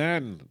even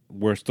then,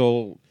 we're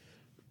still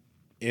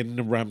in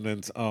the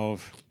remnants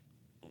of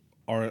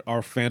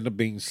our fandom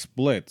being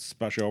split,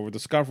 especially over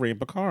Discovery and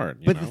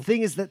Picard. But the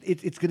thing is that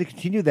it's going to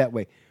continue that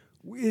way.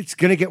 It's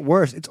going to get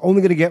worse. It's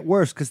only going to get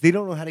worse because they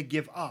don't know how to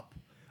give up.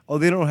 Oh,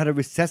 they don't know how to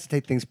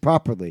resuscitate things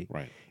properly.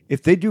 Right.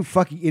 If they do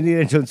fucking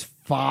Indiana Jones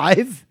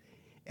 5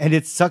 and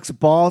it sucks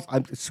balls,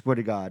 I swear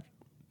to God,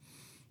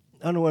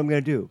 I don't know what I'm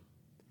going to do.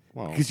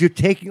 Because you're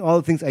taking all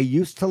the things I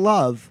used to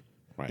love,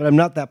 but I'm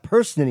not that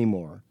person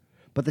anymore.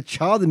 But the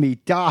child in me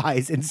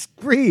dies and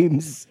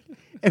screams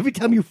every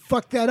time you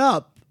fuck that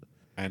up.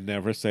 And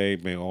never say,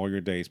 may all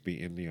your days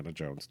be Indiana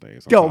Jones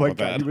days. Oh my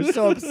God, you were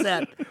so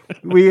upset.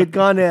 We had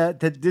gone to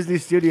Disney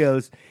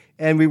Studios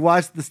and we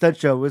watched the stunt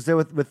show. I was there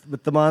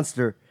with the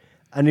monster.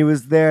 And he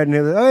was there and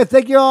he was like, all right,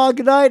 thank you all,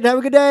 good night, have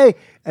a good day.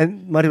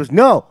 And Monty was,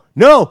 no,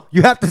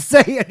 you have to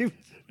say it. He was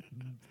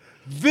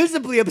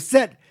visibly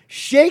upset,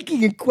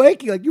 shaking and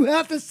quaking, like, you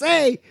have to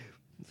say. I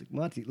was like,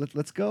 Monty,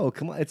 let's go.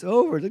 Come on, it's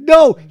over. Like,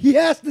 no, he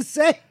has to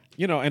say.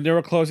 And they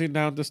were closing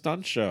down the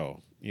stunt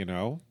show,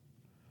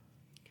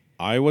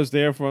 I was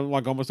there from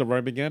almost the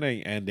very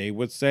beginning, and they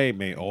would say,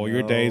 may all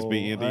your days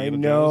be Indiana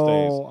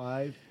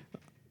Jones days.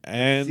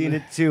 And seen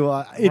it too.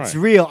 It's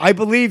Right. real. I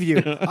believe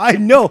you. I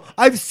know.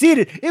 I've seen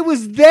it. It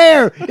was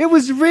there. It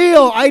was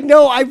real. I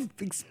know. I've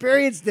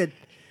experienced it.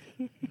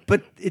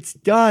 But it's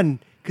done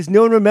because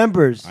no one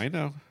remembers. I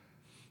know.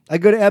 I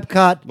go to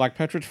Epcot. Like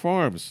Petridge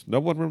Farms. No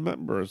one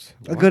remembers.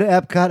 I go to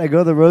Epcot. I go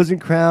to the Rose and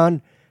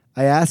Crown.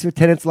 I ask for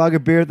Tennant's Lager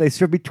beer. They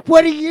served me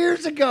 20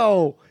 years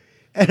ago.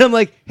 And I'm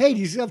like, hey, do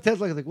you still have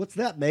Tennant's Lager? They're like, what's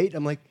that, mate?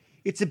 I'm like,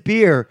 it's a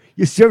beer.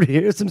 You served it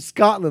here. It's from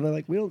Scotland. They're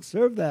like, we don't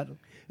serve that.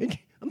 And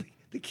I'm like,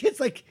 the kid's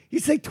like,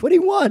 he's like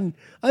 21.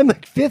 I'm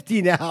like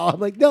 50 now. I'm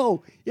like,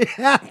 no, it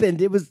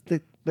happened. It was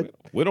but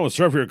We don't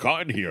serve your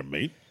kind here,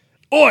 mate.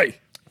 Oi!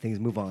 things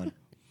move on.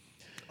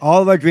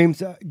 All of our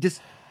dreams,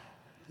 just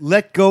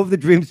let go of the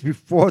dreams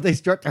before they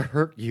start to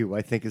hurt you,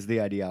 I think is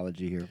the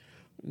ideology here.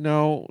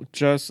 No,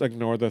 just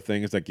ignore the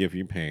things that give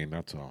you pain.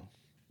 That's all.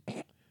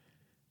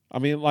 I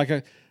mean,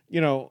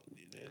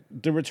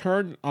 the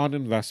return on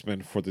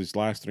investment for these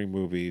last 3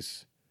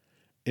 movies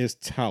is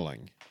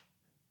telling,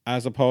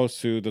 as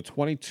opposed to the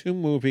 22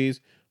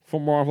 movies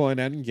for Marvel and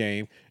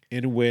Endgame,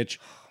 in which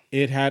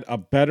it had a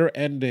better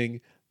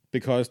ending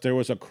because there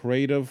was a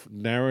creative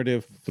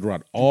narrative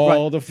throughout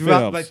all the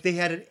films. But they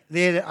had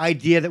an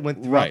idea that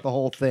went throughout the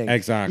whole thing.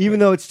 Exactly. Even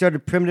though it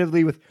started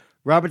primitively with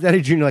Robert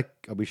Downey Jr. Like,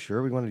 are we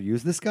sure we want to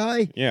use this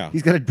guy? Yeah.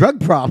 He's got a drug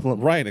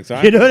problem. Right,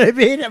 exactly. You know what I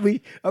mean?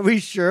 Are we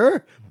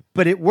sure?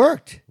 But it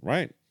worked.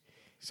 Right.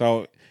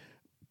 So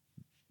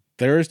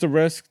there's the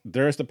risk,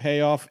 there's the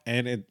payoff,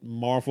 and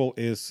Marvel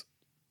is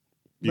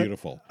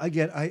beautiful. But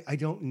again, I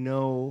don't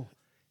know.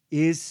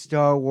 Is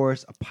Star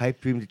Wars a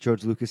pipe dream that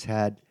George Lucas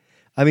had?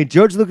 I mean,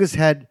 George Lucas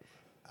had.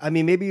 I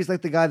mean, maybe he's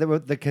like the guy that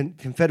wrote the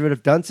Confederate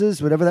of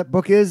Dunces, whatever that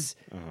book is.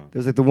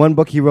 There's like the one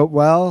book he wrote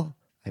well.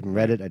 I haven't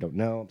read it. I don't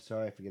know. I'm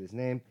sorry, I forget his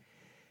name.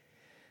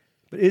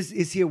 But is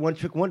he a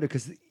one-trick wonder?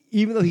 Because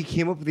even though he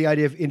came up with the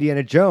idea of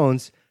Indiana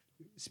Jones,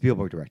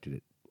 Spielberg directed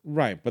it.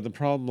 Right, but the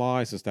problem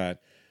lies is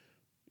that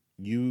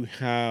you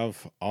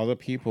have other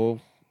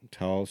people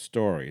tell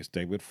stories.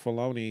 David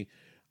Filoni,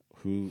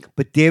 who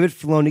But David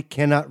Filoni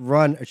cannot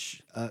run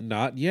a.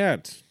 not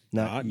yet,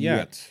 not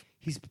yet.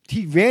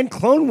 He ran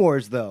Clone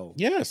Wars though.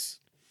 Yes,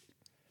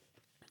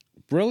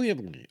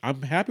 brilliantly.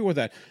 I'm happy with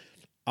that.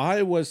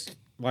 I was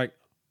like,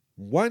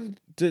 when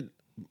did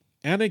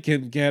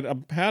Anakin get a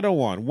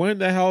Padawan? When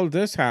the hell did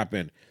this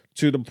happen?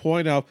 To the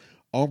point of,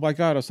 oh my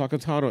God, Ahsoka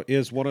Tano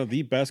is one of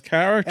the best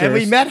characters. And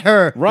we met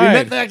her. Right. We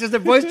met the actress that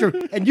voiced her,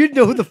 and you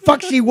know who the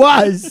fuck she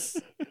was.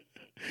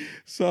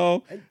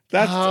 So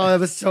that's That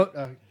was so.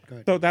 Go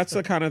ahead. So that's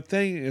the kind of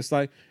thing. It's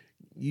like,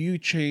 you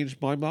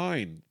changed my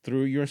mind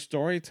through your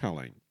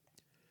storytelling.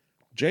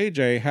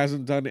 JJ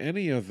hasn't done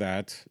any of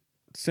that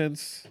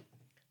since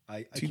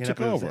I he can't took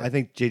help over. it. I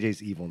think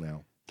JJ's evil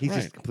now. He's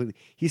just Right. completely.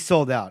 He's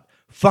sold out.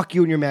 Fuck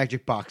you and your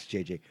magic box,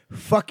 JJ.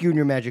 Fuck you and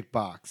your magic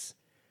box.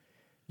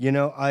 You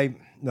know,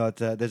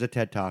 there's a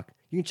TED Talk.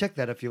 You can check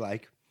that if you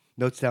like.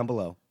 Notes down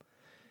below.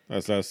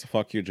 That says,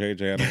 fuck you,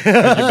 JJ, and your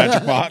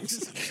magic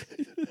box.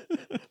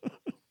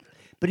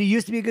 But he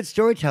used to be a good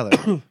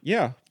storyteller.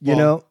 Yeah. You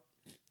know,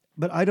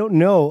 but I don't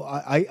know.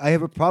 I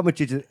have a problem with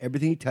JJ.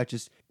 Everything he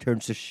touches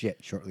turns to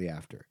shit shortly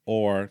after.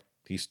 Or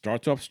he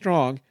starts off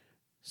strong,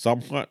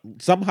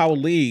 somehow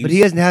leaves. But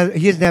he doesn't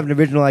have an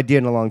original idea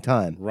in a long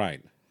time.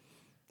 Right.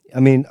 I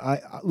mean,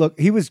 look,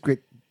 he was great.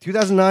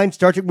 2009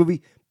 Star Trek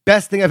movie,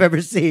 best thing I've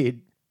ever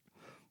seen.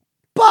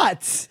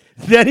 But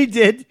then he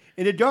did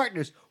Into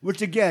Darkness,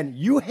 which again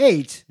you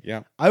hate.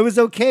 Yeah. I was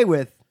okay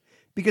with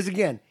because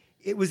again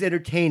it was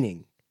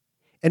entertaining,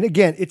 and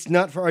again it's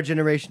not for our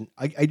generation.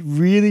 I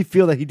really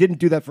feel that he didn't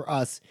do that for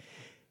us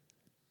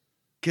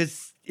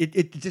because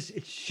it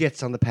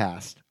shits on the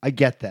past. I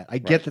get that. I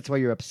get that's why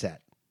you're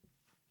upset.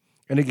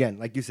 And again,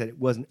 like you said, it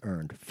wasn't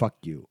earned. Fuck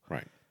you.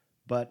 Right.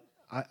 But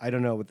I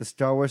don't know with the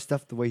Star Wars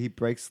stuff, the way he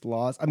breaks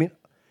laws. I mean,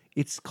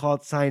 it's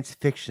called science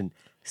fiction.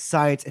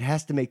 Science, it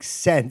has to make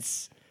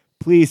sense.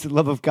 Please, for the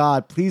love of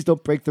God, please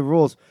don't break the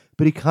rules.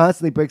 But he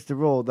constantly breaks the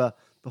rule. The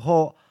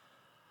whole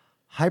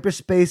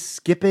hyperspace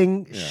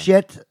skipping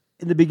shit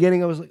in the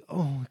beginning, I was like,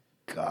 oh my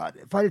God.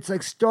 It's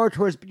like Star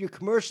Tours, but you're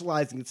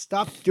commercializing it.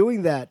 Stop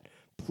doing that.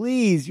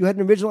 Please. You had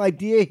an original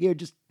idea here.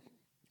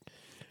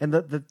 And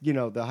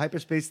the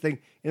hyperspace thing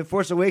in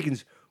Force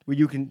Awakens where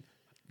you can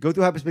go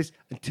through hyperspace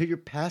until you're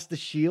past the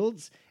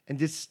shields and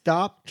just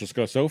stop. Just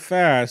go so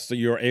fast that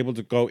you're able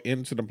to go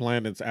into the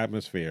planet's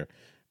atmosphere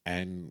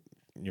and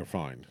you're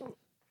fine.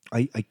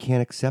 I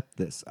can't accept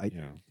this.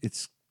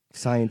 It's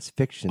science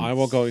fiction. I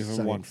will go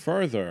even one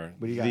further.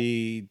 What do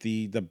you got?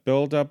 The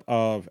buildup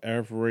of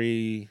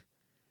every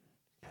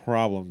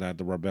problem that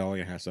the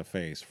rebellion has to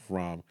face,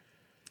 from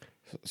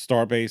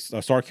Star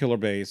Killer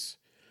Base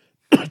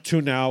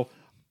to now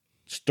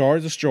Star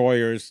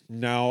Destroyers,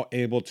 now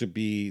able to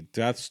be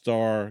Death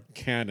Star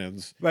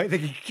cannons. Right, they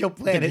can kill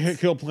They planets. can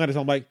kill planets.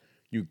 I'm like,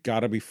 you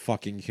gotta be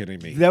fucking kidding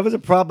me. That was a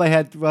problem I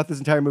had throughout this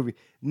entire movie.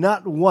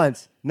 Not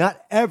once,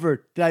 not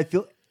ever did I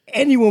feel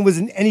anyone was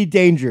in any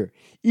danger.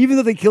 Even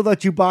though they killed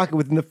out Chewbacca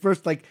within the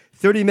first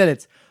 30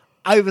 minutes,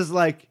 I was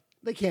like,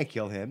 they can't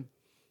kill him.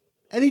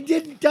 And he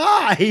didn't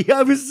die.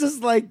 I was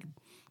just like,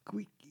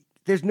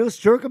 there's no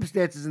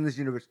circumstances in this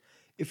universe.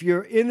 If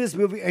you're in this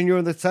movie and you're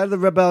on the side of the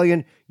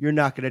rebellion, you're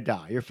not going to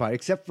die. You're fine,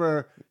 except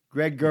for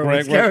Greg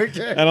Gerwig's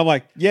character. And I'm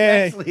like,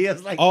 yay. Leslie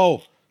is like,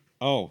 Oh,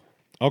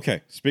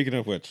 okay. Speaking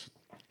of which,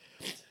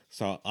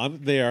 so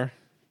I'm there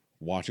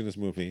watching this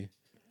movie,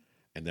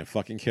 and they're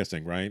fucking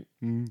kissing, right?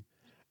 And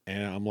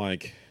I'm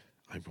like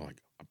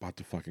about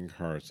to fucking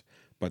curse,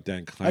 but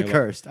then Kylo, I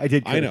cursed. I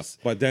did curse. I know,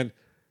 but then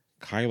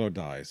Kylo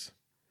dies,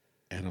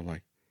 and I'm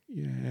like,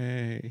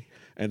 yay!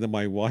 And then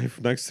my wife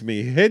next to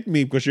me hit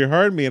me because she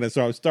heard me, and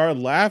so I started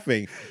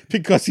laughing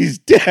because he's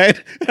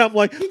dead. And I'm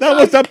like, that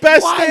was the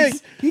best thing.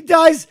 He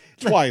dies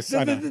Twice.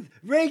 I know.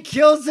 Ray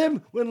kills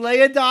him when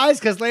Leia dies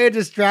because Leia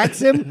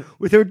distracts him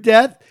with her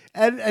death,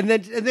 and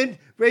then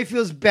Ray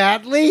feels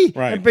badly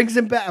and brings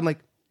him back. I'm like,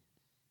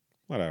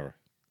 whatever.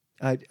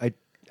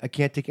 I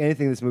can't take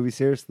anything in this movie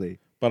seriously.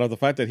 But of the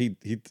fact that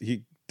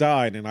he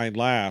died and I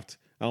laughed,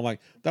 and I'm like,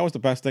 that was the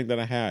best thing that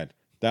I had.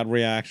 That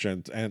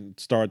reaction, and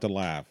started to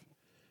laugh.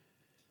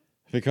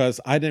 Because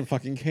I didn't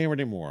fucking care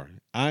anymore.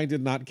 I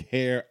did not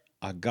care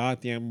a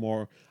goddamn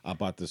more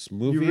about this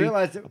movie. You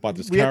realize that about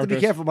this we have to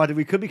be careful about it.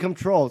 We could become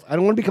trolls. I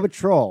don't want to become a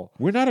troll.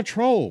 We're not a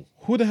troll.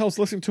 Who the hell's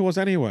listening to us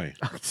anyway?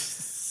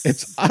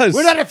 It's us.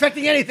 We're not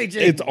affecting anything,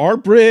 Jake. It's our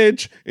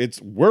bridge.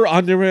 We're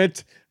under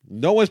it.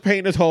 No one's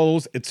paying the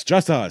tolls. It's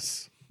just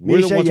us. We're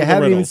Misha, the ones you with the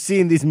haven't even riddles.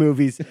 seen these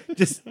movies.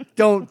 Just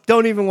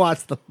don't even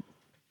watch them.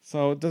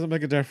 So it doesn't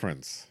make a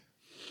difference.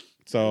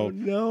 So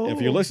no. If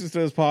you listen to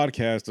this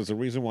podcast, there's a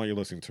reason why you're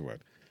listening to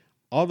it.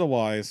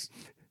 Otherwise,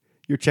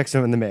 your checks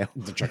are in the mail.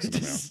 The checks in the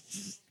mail.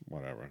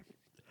 Whatever.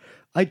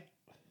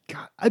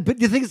 But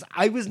the thing is,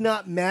 I was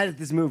not mad at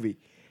this movie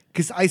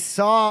because I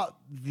saw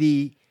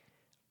the,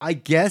 I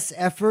guess,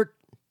 effort.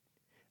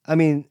 I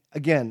mean,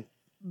 again,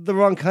 the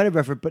wrong kind of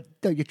effort, but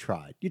no, you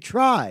tried. You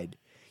tried.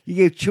 You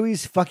gave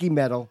Chewie's fucking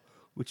medal,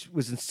 which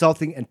was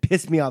insulting and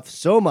pissed me off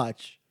so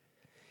much.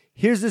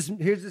 Here's this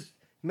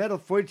medal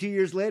 42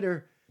 years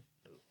later.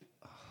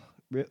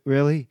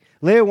 Really?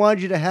 Leia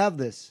wanted you to have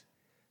this.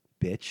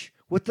 Bitch.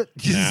 What the?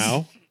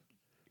 Now?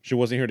 She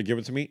wasn't here to give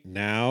it to me.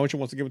 Now she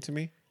wants to give it to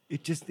me?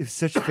 It was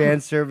such fan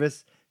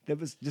service that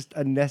was just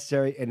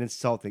unnecessary and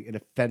insulting and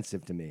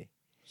offensive to me.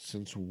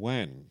 Since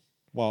when?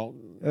 Well,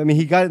 I mean,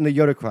 he got it in the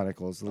Yoda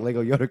Chronicles, the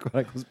Lego Yoda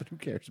Chronicles, but who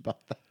cares about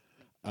that?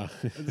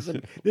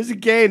 There's a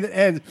game that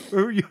ends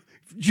where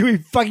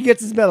Chewie fucking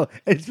gets his medal,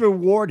 and it's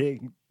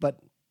rewarding, but...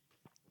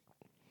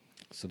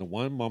 So the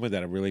one moment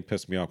that it really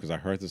pissed me off, because I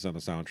heard this on the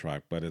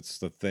soundtrack, but it's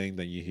the thing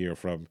that you hear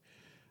from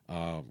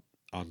on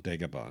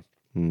Dagobah,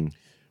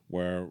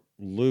 where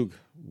Luke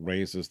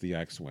raises the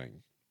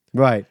X-Wing.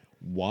 Right.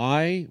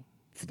 Why,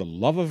 for the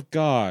love of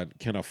God,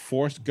 can a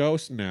Force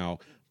ghost now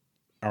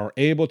are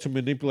able to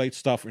manipulate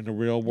stuff in the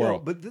real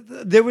world? No,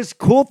 but there was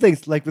cool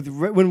things, like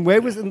when Rey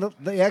was in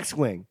the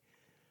X-Wing,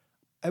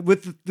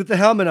 with the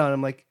helmet on,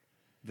 I'm like,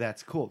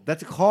 that's cool.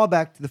 That's a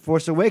callback to The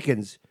Force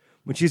Awakens,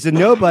 when she's a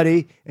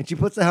nobody, and she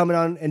puts the helmet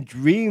on and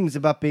dreams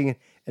about being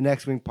an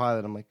X-Wing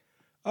pilot. I'm like,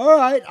 all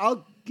right,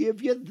 I'll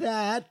give you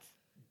that.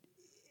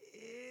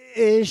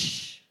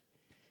 Ish.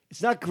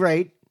 It's not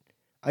great.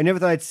 I never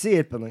thought I'd see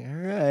it, but I'm like,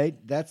 all right,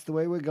 that's the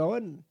way we're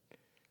going.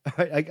 All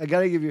right, I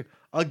gotta give you,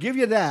 I'll give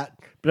you that,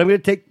 but I'm gonna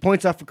take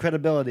points off for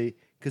credibility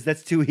because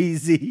that's too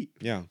easy.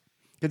 Yeah.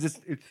 Because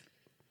it's.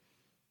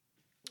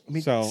 I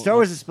mean, So, Star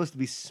Wars is supposed to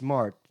be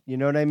smart. You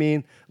know what I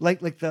mean?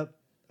 Like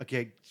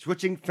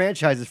switching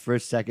franchises for a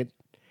second,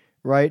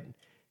 right?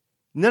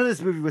 None of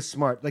this movie was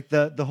smart. Like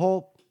the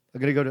whole.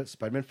 I'm gonna go to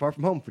Spider-Man: Far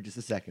From Home for just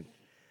a second.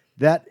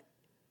 That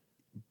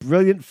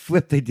brilliant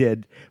flip they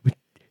did,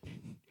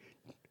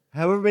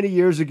 however many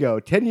years ago,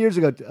 10 years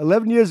ago,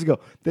 11 years ago,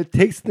 that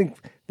takes something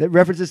that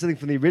references something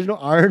from the original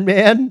Iron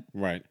Man.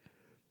 Right.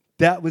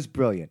 That was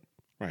brilliant.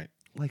 Right.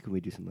 Why could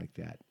we do something like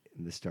that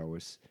in the Star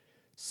Wars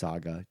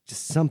saga?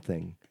 Just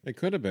something. It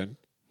could have been.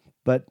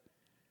 But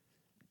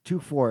too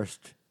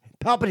forced.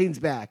 Palpatine's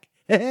back.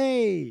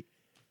 Hey!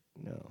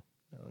 No.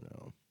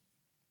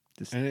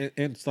 Just, And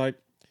it's like...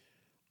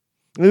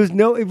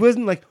 it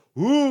wasn't like,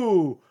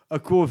 ooh, a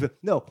cool film.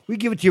 No, we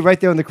give it to you right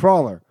there in the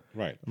crawler.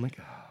 Right. I'm like,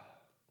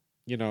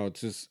 You know,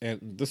 it's just... And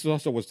this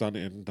also was done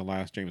in the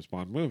last James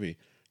Bond movie.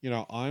 You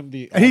know, I'm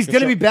the... and he's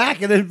going to be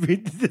back. And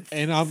then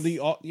And I'm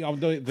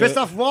the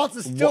Christoph Waltz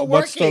is still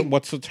working.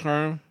 What's the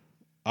term?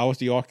 I was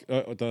the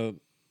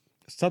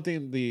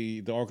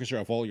orchestra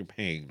of all your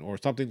pain, or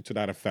something to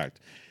that effect.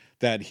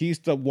 That he's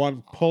the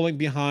one pulling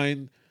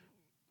behind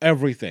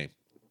everything.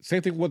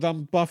 Same thing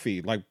with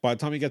Buffy. Like by the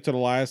time you get to the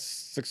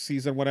last 6th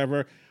season,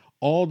 whatever,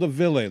 all the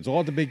villains,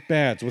 all the big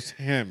bads was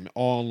him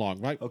all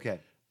along, right? Okay.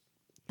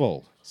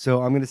 Bull.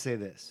 So I'm going to say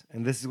this,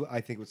 and this is what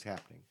I think what's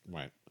happening.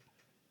 Right.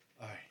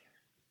 All right.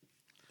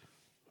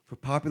 For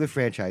popular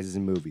franchises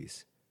and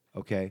movies,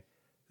 okay,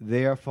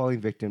 they are falling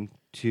victim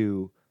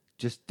to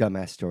just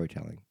dumbass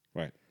storytelling.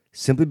 Right.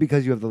 Simply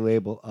because you have the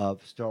label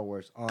of Star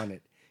Wars on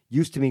it.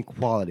 Used to mean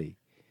quality.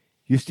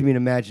 Used to mean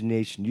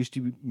imagination. Used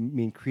to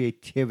mean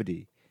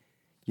creativity.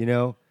 You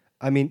know?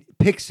 I mean,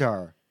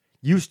 Pixar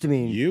used to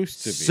mean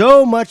Used to be.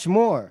 so much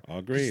more.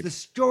 Agreed. The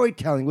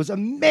storytelling was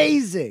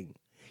amazing.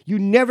 You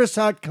never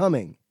saw it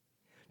coming.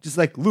 Just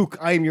like, Luke,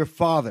 I am your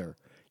father.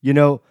 You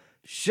know,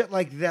 shit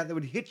like that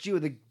would hit you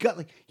in the gut.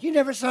 Like, you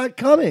never saw it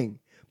coming.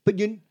 But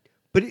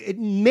it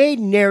made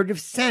narrative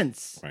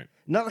sense. Right.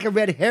 Not like a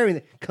red herring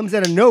that comes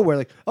out of nowhere.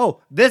 Like,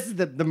 oh, this is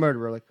the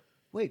murderer. Like,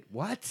 wait,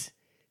 what?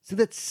 So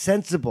that's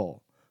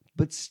sensible.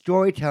 But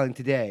storytelling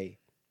today,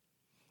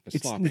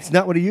 it's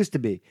not what it used to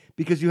be.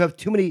 Because you have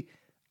too many,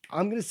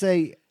 I'm going to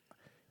say,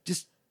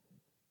 just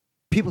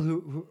people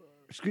who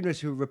screenwriters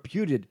who are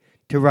reputed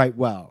to write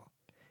well.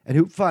 And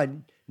who,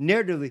 fine,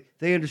 narratively,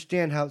 they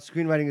understand how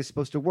screenwriting is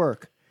supposed to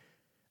work.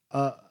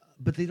 But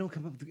they don't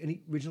come up with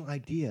any original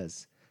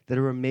ideas that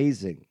are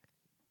amazing.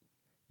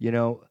 You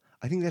know,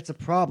 I think that's a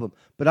problem.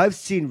 But I've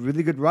seen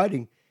really good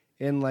writing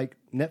in like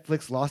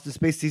Netflix Lost in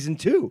Space Season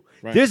 2.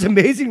 Right. There's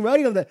amazing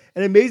writing on that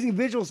and amazing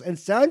visuals and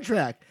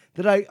soundtrack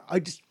that I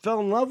just fell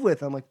in love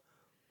with. I'm like,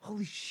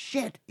 holy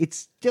shit, it's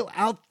still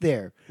out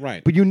there.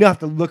 Right. But you have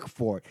to look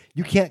for it.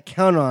 You can't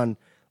count on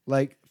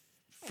like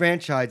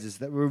franchises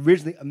that were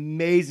originally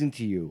amazing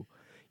to you.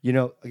 You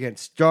know, again,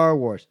 Star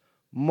Wars,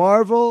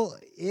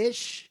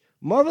 Marvel-ish.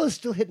 Marvel is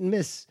still hit and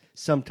miss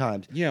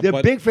sometimes. Yeah,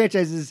 the big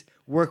franchises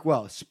work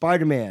well.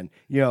 Spider-Man,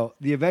 you know,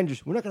 the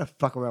Avengers. We're not going to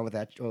fuck around with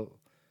that. Oh,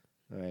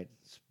 all right.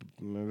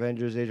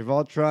 Avengers Age of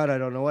Ultron. I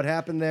don't know what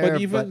happened there.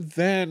 But even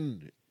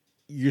then,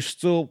 you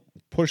still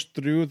push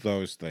through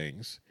those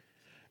things,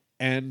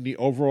 and the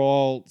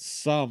overall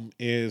sum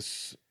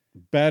is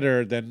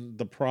better than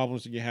the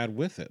problems that you had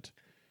with it.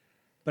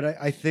 But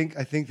I think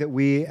that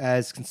we,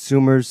 as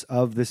consumers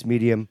of this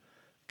medium,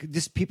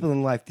 just people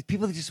in life, the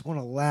people that just want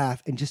to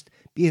laugh and just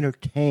be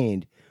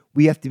entertained,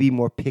 we have to be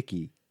more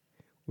picky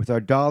with our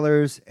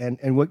dollars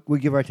and what we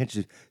give our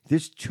attention to.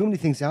 There's too many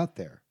things out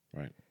there.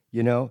 Right.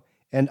 You know?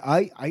 And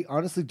I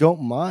honestly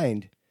don't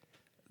mind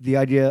the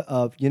idea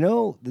of, you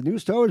know, the new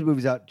Star Wars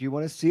movie's out. Do you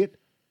want to see it?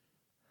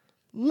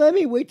 Let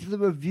me wait till the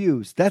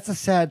reviews. That's a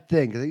sad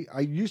thing because I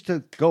used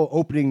to go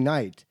opening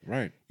night.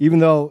 Right. Even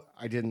though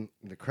I didn't,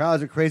 the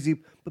crowds are crazy,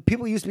 but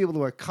people used to be able to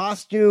wear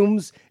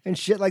costumes and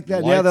shit like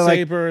that.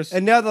 Lightsabers.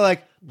 Now they're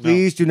like,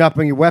 please do not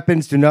bring your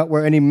weapons. Do not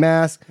wear any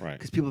mask. Right.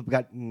 Because people have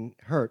gotten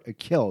hurt or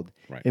killed.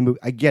 Right. And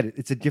I get it.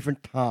 It's a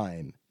different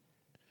time.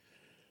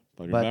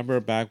 But remember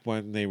back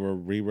when they were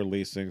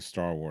re-releasing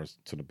Star Wars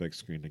to the big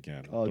screen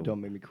again. Oh, don't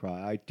make me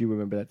cry. I do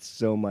remember that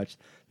so much.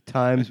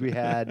 Times we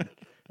had...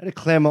 I had a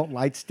Claremont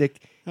light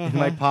stick in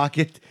my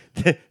pocket.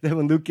 That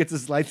when Luke gets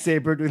his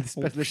lightsaber doing the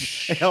special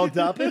mission, held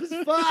up. It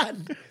was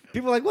fun.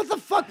 People were like, what the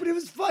fuck? But it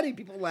was funny.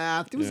 People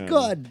laughed. It was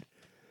good.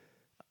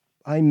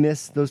 I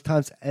miss those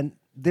times. And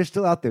they're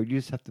still out there. You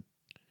just have to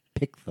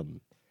pick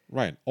them.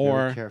 Right. Very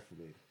Or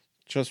carefully.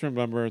 Just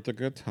remember the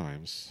good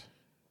times,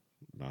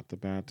 not the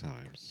bad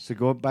times. So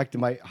go back to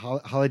my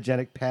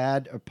hologenic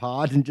pad or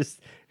pod and just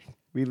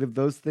relive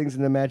those things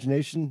in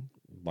imagination.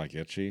 Like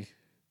Itchy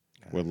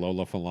with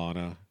Lola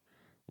Falana.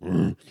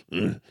 And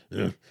it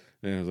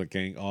was like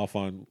getting off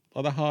on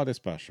the holiday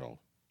special.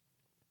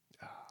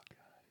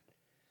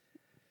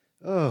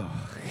 Oh,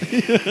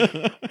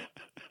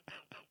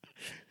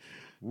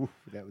 Oof,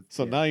 that was,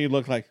 so now you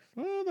look like,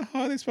 well, the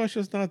holiday special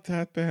is not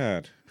that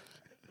bad.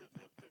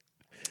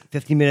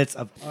 50 minutes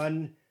of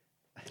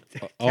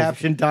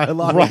uncaptioned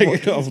dialogue.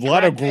 Right, a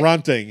lot of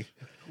grunting.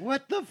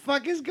 What the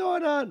fuck is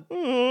going on?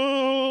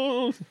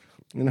 Oh.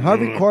 And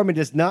Harvey Korman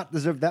does not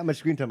deserve that much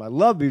screen time. I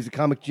love him. He's a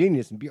comic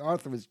genius, and B.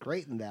 Arthur was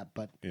great in that,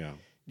 but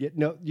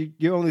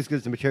you're only as good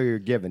as the material you're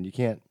given. You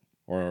can't.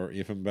 Or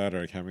even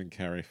better, having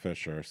Carrie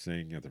Fisher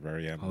sing at the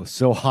very end. Oh,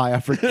 so high. I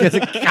forget the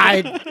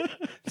guy.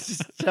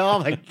 Oh,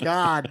 my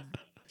God.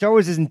 Star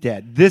Wars isn't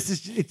dead.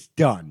 It's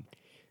done.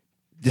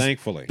 Just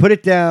thankfully. Put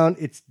it down.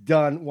 It's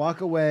done.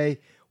 Walk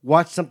away.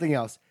 Watch something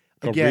else.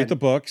 Go read the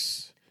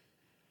books.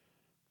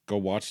 Go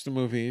watch the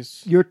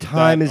movies. Your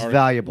time is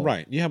valuable.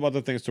 Right. You have other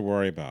things to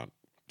worry about.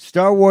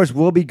 Star Wars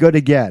will be good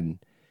again.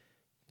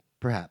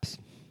 Perhaps.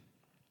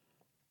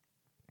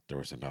 There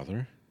was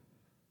another.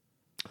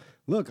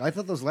 Look, I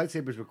thought those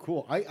lightsabers were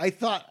cool.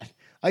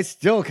 I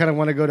still kind of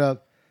want to go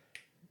to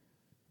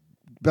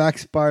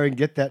Backspire and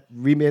get that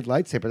remade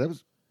lightsaber. That was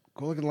a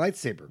cool looking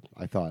lightsaber,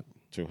 I thought.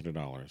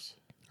 $200.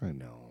 I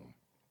know.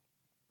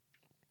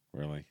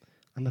 Really?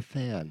 I'm a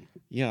fan.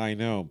 Yeah, I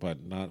know,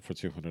 but not for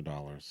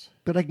 $200.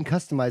 But I can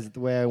customize it the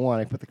way I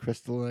want. I put the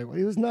crystal in.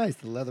 It was nice.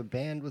 The leather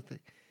band with the...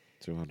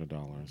 $200.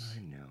 I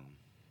know.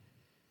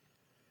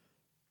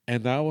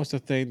 And that was the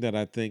thing that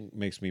I think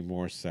makes me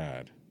more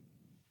sad.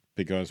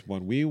 Because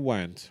when we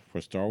went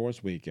for Star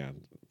Wars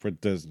weekend for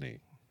Disney,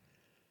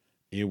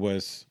 it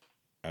was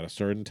at a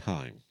certain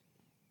time.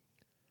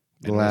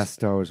 The last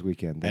Star Wars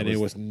weekend. And it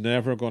was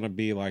never going to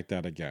be like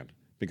that again.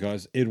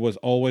 Because it was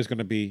always going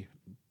to be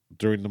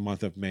during the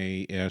month of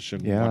May-ish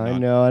and whatnot. I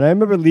know. And I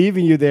remember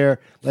leaving you there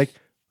like,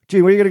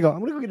 Gene, where are you going to go? I'm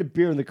going to go get a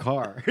beer in the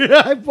car.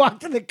 I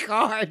walked in the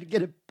car to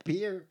get a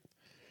beer.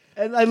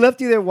 And I left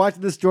you there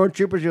watching the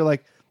stormtroopers. You're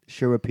like,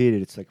 sure, repeat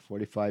it. It's like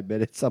 45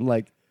 minutes. I'm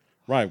like...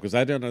 Right, because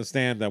I didn't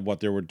understand that what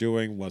they were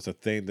doing was a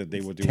thing that they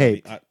would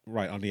do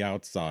on the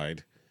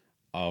outside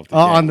of the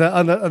on game.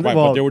 the Right,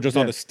 well, but they were just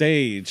on yeah. the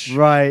stage.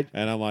 Right.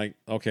 And I'm like,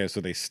 okay,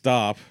 so they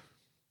stop,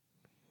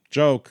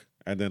 joke,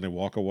 and then they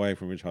walk away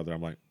from each other.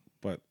 I'm like,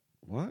 but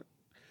what?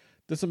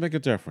 Doesn't make a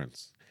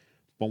difference.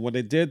 But when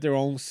they did their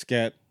own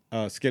skit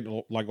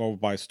like over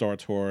by Star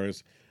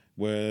Tours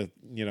with,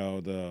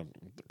 the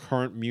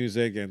current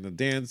music and the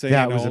dancing.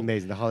 That was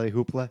amazing. The Holly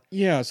Hoopla.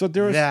 Yeah, so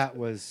there was... That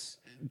was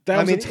a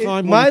time it,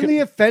 when mildly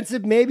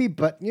offensive maybe,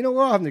 but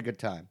we're all having a good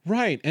time.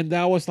 Right, and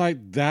that was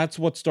that's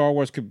what Star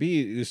Wars could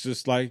be. It's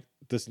just like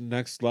this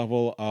next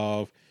level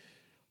of...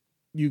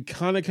 You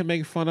kind of can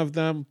make fun of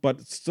them,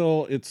 but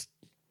still it's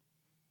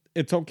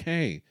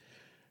okay.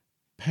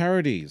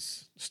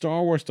 Parodies,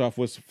 Star Wars stuff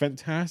was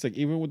fantastic,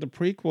 even with the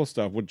prequel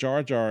stuff with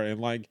Jar Jar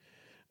and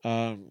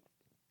I'm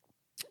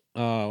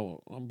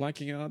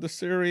blanking out the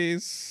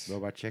series.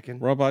 Robot Chicken,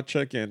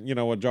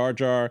 with Jar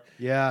Jar.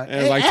 Yeah,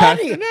 and hey,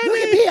 Annie, look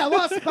at me, I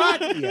lost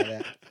spot. Yeah,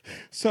 that.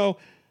 So,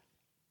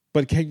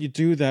 but can you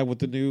do that with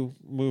the new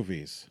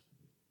movies?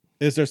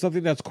 Is there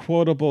something that's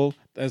quotable?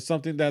 There's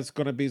something that's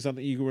going to be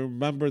something you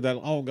remember that,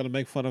 I'm going to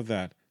make fun of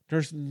that.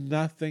 There's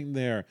nothing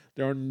there.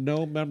 There are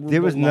no memorable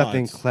There was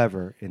nothing lines.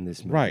 clever in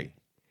this movie. Right.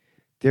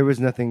 There was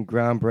nothing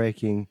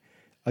groundbreaking.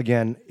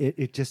 Again,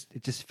 it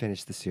just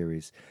finished the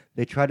series.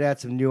 They tried to add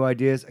some new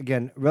ideas.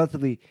 Again,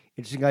 relatively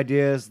interesting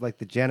ideas, like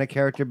the Janet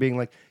character being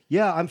like,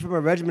 yeah, I'm from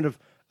a regiment of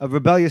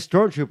rebellious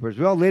stormtroopers.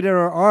 We all laid in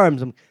our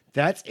arms.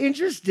 That's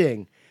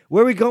interesting.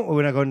 Where are we going? Well,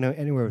 we're not going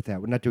anywhere with that.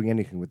 We're not doing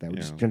anything with that. We're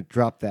just going to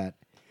drop that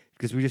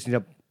because we just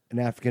need an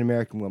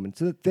African-American woman.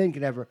 So the thing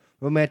can have her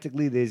romantic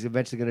lead that is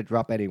eventually going to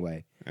drop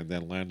anyway. And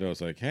then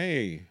Lando's like,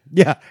 hey.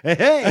 Yeah.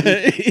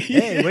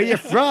 Hey, where you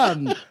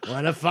from?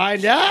 Want to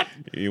find out?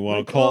 You want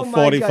Like, to call oh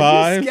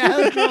 45? God,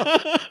 you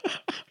scoundrel.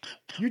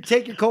 You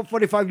take your Colt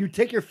 45, you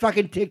take your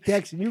fucking Tic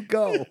Tacs, and you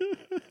go. You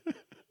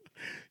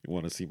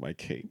want to see my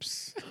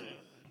capes?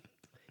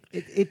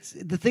 It's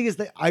the thing is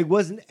that I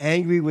wasn't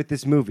angry with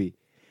this movie.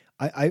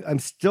 I'm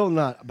still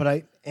not, but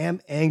I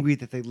am angry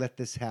that they let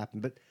this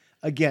happen. But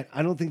again,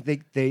 I don't think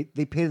they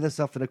painted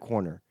themselves in a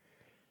corner.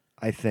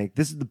 I think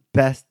this is the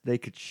best they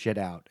could shit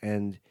out,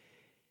 and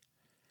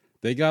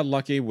they got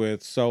lucky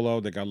with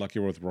Solo. They got lucky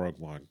with Rogue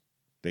One.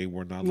 They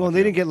were not. Well, lucky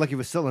they didn't get lucky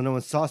with Solo. No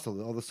one saw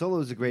Solo. Although Solo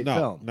is a great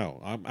film. No,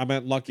 I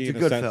meant lucky. It's a in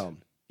good sense, film.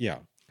 Yeah,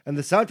 and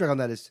the soundtrack on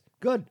that is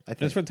good. I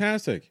think it's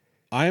fantastic.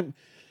 I'm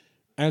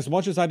as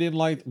much as I didn't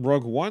like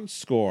Rogue One's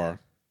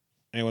score,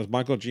 and it was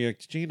Michael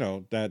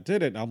Giacchino that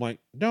did it. I'm like,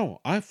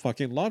 no, I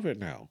fucking love it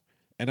now,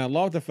 and I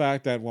love the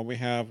fact that when we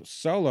have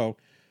Solo.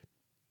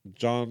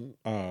 John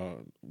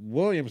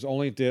Williams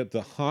only did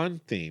the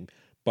Han theme,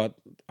 but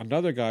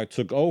another guy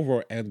took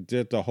over and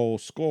did the whole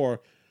score,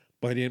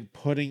 but in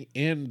putting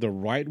in the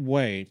right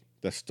way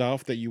the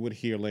stuff that you would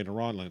hear later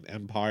on, like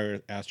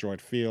Empire,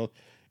 Asteroid Field,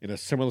 in a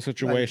similar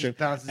situation.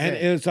 Right,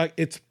 and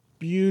it's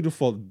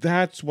beautiful.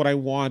 That's what I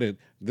wanted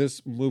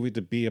this movie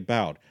to be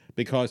about.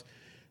 Because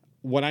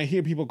when I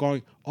hear people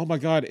going, oh my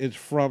God, it's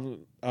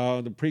from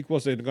the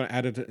prequels, they're going to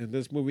add it in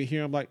this movie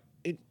here, I'm like,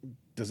 it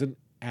doesn't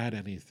add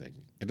anything.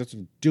 It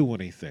doesn't do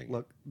anything.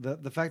 Look,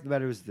 the fact of the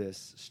matter is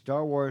this: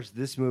 Star Wars,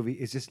 this movie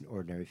is just an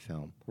ordinary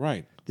film.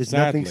 Right. There's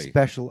nothing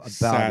special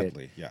about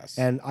it. Yes.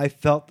 And I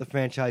felt the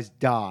franchise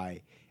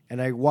die,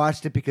 and I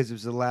watched it because it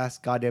was the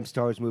last goddamn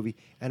Star Wars movie,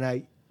 and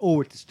I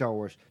owe it to Star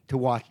Wars to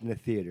watch in the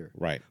theater.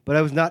 Right. But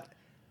I was not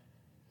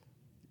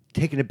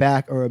taken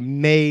aback or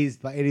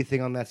amazed by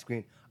anything on that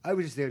screen. I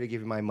was just there to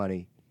give you my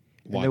money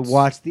and to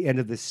watch the end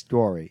of this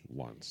story.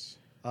 Once.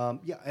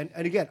 Yeah, and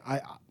again,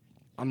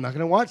 I'm not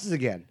going to watch this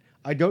again.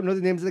 I don't know the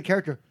names of the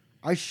character.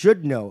 I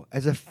should know.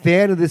 As a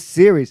fan of this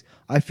series,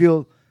 I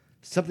feel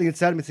something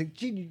inside of me saying,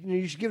 gee,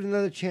 you should give it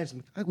another chance. I'm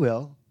like, I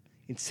will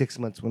in 6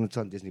 months when it's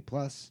on Disney+.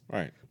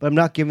 Right. But I'm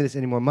not giving this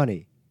any more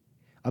money.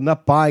 I'm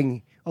not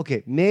buying...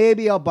 Okay,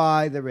 maybe I'll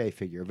buy the Rey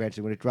figure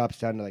eventually when it drops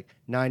down to like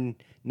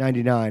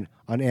 $9.99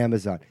 on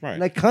Amazon. Right.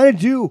 And I kind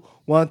of do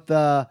want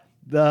the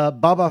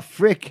Baba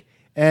Frick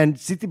and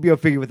C-3PO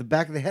figure with the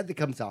back of the head that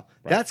comes off.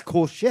 Right. That's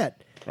cool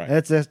shit. Right. And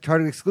it's a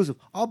Target exclusive.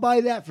 I'll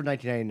buy that for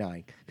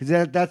 $19.99 because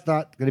that's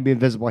not going to be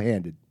invisible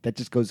handed. That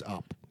just goes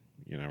up.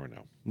 You never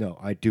know. No,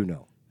 I do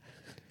know.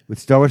 With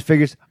Star Wars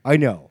figures, I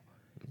know.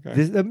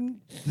 Okay.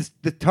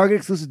 The Target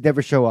exclusives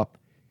never show up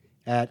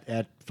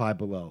at Five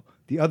Below.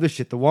 The other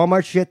shit, the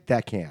Walmart shit,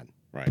 that can.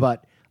 Right.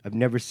 But I've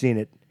never seen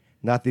it.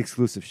 Not the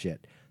exclusive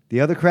shit. The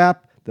other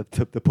crap, the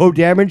Poe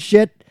Dameron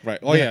shit. Right.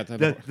 Oh,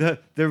 the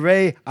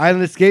Rey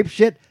Island Escape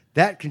shit,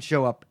 that can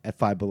show up at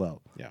Five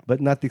Below. Yeah.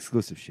 But not the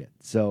exclusive shit.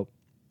 So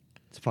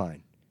it's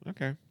fine.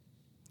 Okay.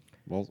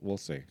 We'll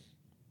see.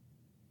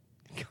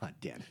 God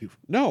damn you.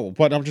 No,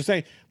 but I'm just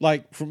saying,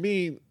 like, for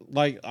me,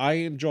 like, I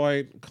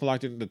enjoyed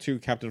collecting the two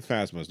Captain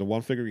Phasmas. The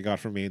one figure you got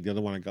from me, the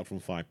other one I got from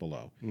Five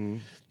Below. Mm.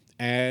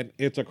 And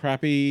it's a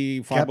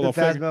crappy Five Below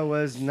figure. Captain Phasma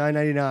was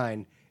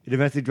 $9.99. It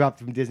eventually dropped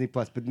from Disney+.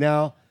 But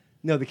now,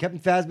 no, the Captain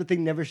Phasma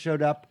thing never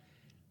showed up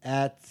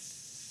at...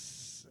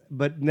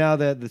 But now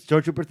the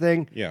Stormtrooper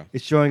thing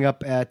is showing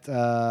up at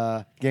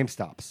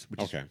GameStops,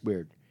 which is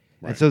weird.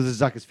 Right. And so is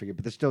the Zuckus figure,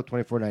 but they're still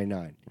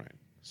 $24.99. Right.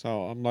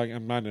 So I'm not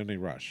in any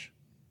rush.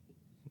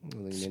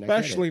 Well, then you may not get it.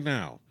 Especially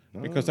now.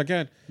 Because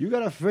again, You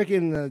got a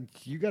freaking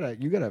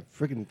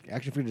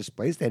action figure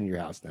display stand in your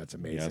house. That's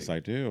amazing. yes, I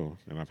do,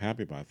 and I'm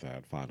happy about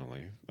that.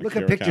 Finally, Look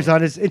at pictures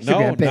on his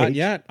Instagram page. Not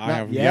yet. I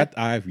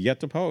have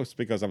yet to post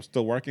because I'm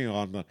still working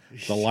on the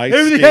light.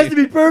 Everything has to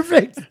be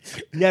perfect.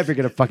 Never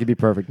gonna fucking be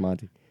perfect,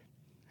 Monty.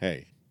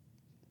 Hey,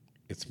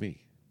 it's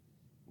me.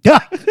 Yeah.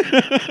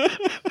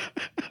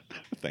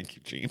 Thank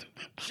you, Gene.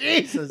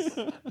 Jesus.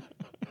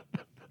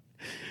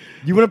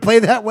 You want to play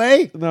that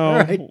way? No, All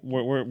right.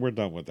 we're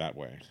done with that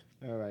way.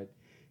 All right.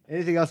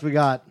 Anything else we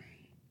got?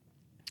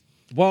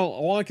 Well,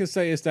 all I can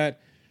say is that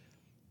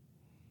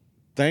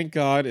thank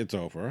God it's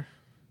over.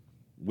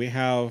 We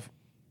have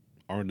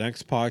our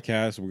next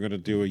podcast. We're going to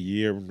do a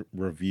year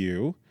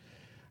review.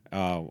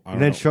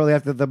 And then shortly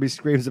after, there'll be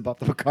screams about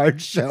the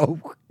Picard show.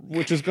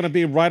 Which is going to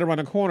be right around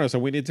the corner, so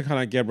we need to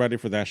kind of get ready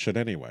for that shit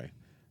anyway.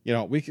 You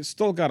know, we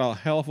still got a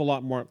hell of a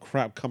lot more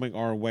crap coming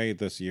our way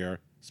this year,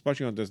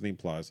 especially on Disney+.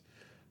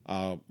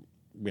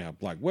 We have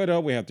Black Widow,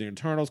 we have the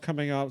Eternals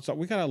coming up, so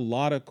we got a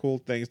lot of cool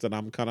things that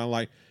I'm kind of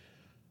like,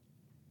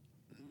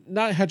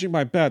 not hedging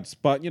my bets,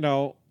 but, you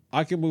know,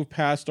 I can move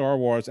past Star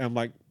Wars and I'm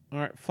like, all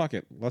right, fuck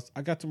it.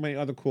 I got too many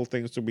other cool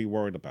things to be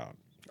worried about.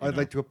 I'd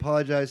like to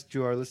apologize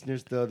to our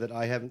listeners, though, that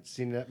I haven't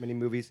seen that many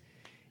movies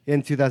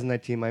in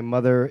 2019. My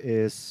mother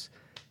is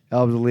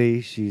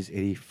elderly. She's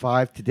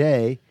 85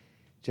 today,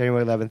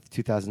 January 11th,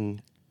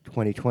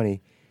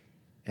 2020.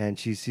 And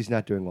she's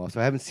not doing well. So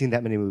I haven't seen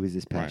that many movies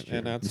this past year.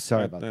 And I'm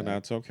sorry about that. And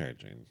that's okay,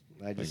 Gene.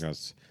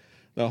 Because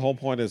the whole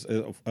point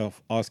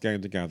of us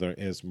getting together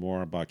is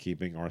more about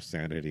keeping our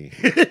sanity.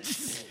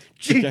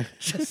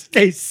 just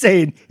stay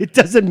sane. It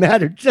doesn't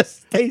matter.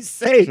 Just stay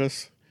sane.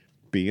 Just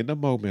be in the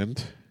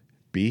moment.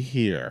 Be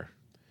here.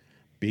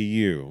 Be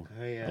you.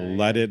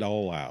 Let it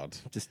all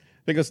out.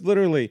 Because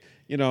literally,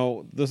 you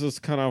know, this is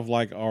kind of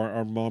like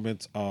our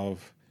moment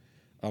of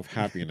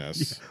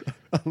happiness.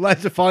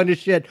 Lives are falling to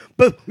shit,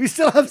 but we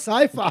still have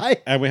sci-fi.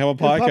 And we have a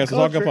podcast to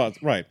talk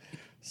about. Right.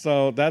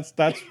 So that's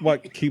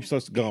what keeps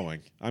us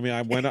going. I mean,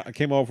 I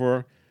came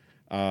over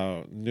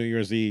New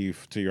Year's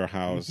Eve to your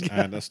house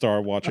and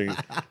started watching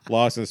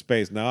Lost in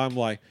Space. Now I'm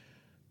like,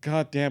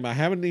 God damn, I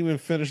haven't even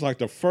finished like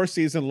the first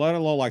season, let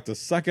alone like the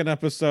second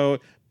episode.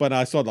 But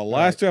I saw the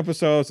last two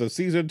episodes of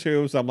season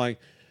 2, so I'm like,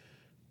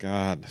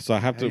 God. So I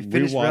have to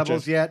finished rewatch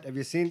Rebels it. yet? Have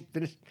you seen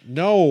finished?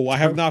 No, I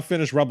have not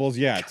finished Rebels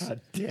yet.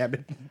 God damn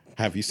it!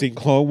 Have you seen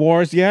Clone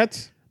Wars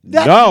yet?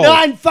 That's no.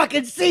 9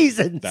 fucking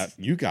seasons.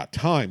 You got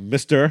time,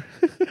 mister.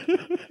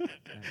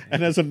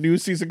 And there's a new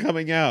season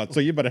coming out,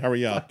 so you better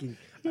hurry up.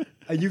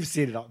 You've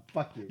seen it all.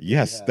 Fuck you.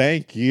 Yes,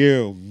 thank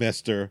you,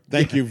 mister.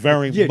 Thank you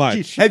very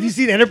much. Have you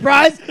seen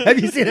Enterprise? Have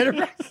you seen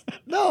Enterprise?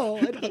 No,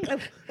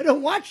 I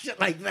don't watch it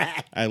like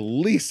that. At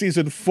least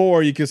season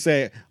 4, you can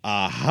say,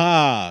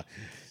 aha.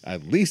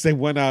 At least they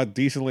went out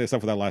decently, except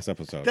for that last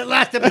episode. The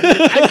last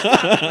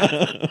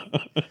episode.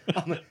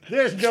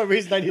 There's no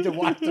reason I need to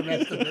watch the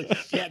rest of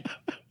this shit.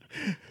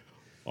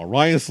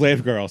 Orion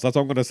Slave Girls. That's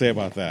what I'm going to say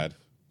about that.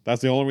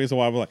 That's the only reason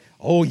why I'm like,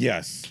 oh,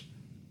 yes.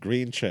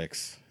 Green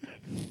chicks.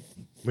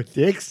 With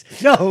dicks?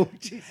 No.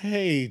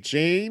 Hey,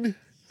 Jane.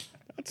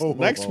 That's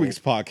next week's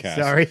podcast.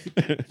 Sorry.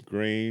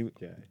 Green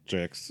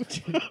chicks.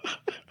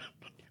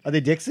 Are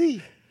they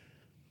Dixie?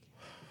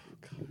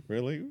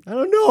 Really? I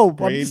don't know.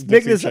 I'm just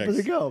making this up chicks as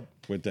we go.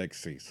 With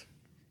Dixies.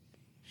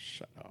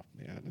 Shut up,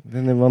 man.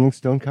 Then the Rolling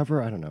Stone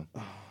cover? I don't know.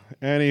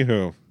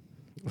 Anywho.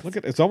 Look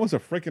at it's almost a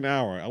freaking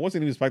hour. I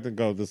wasn't even expecting to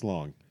go this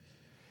long.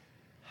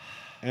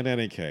 In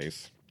any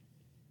case.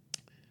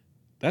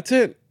 That's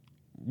it.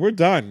 We're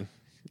done.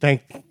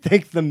 Thank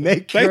the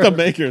maker. Thank the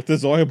maker.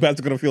 This oil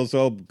bath's going to feel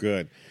so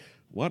good.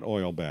 What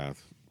oil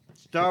bath?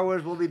 Star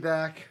Wars will be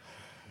back.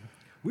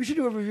 We should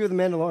do a review of The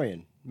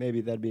Mandalorian. Maybe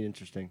that'd be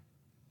interesting.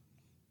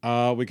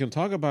 We can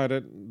talk about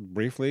it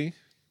briefly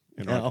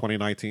in our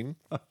 2019.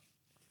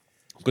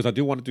 Because I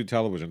do want to do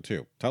television,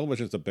 too.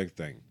 Television is a big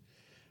thing.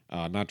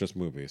 Not just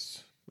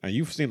movies. And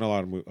you've seen a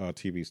lot of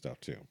TV stuff,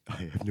 too.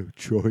 I have no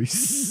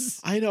choice.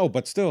 I know,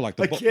 but still, like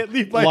I can't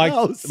leave my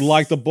house.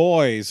 Like The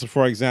Boys,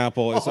 for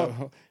example,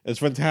 it's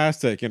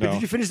fantastic. You know. But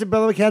did you finish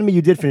Umbrella Academy?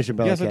 You did finish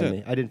Umbrella Yes, Academy. I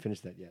did. I didn't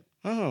finish that yet.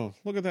 Oh,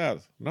 look at that!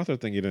 Another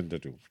thing you didn't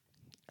get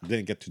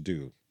to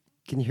do.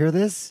 Can you hear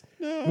this?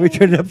 No. Let me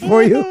turn it up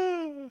for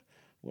you.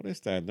 What is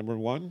that? Number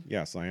 1?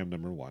 Yes, I am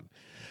number 1.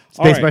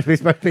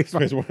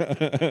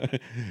 Spacebar.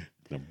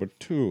 Number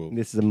 2.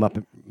 This is a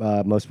Muppet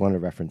Most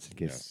Wanted reference, in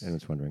case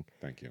anyone's wondering.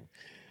 Thank you.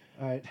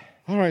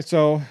 All right.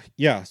 So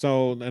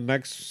the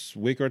next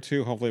week or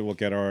two, hopefully we'll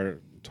get our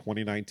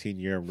 2019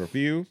 year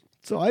review.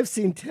 So I've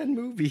seen 10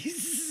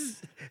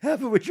 movies,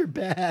 half of which are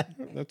bad.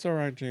 That's all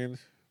right, James.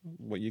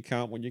 What you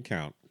count when you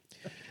count.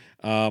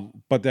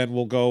 But then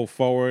we'll go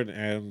forward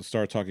and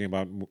start talking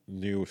about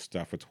new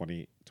stuff for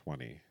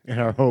 2020. And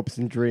our hopes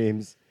and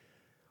dreams.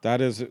 That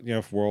is,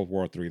 if World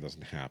War III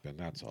doesn't happen,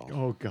 that's all.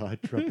 Oh, God,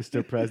 Trump is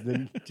still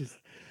president. He's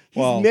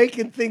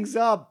making things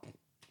up.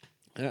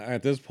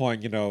 At this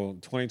point,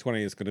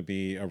 2020 is going to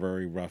be a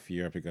very rough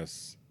year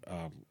because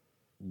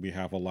we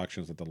have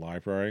elections at the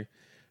library.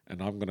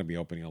 And I'm going to be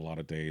opening a lot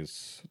of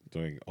days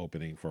doing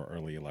opening for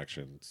early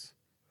elections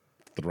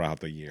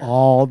throughout the year.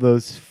 All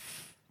those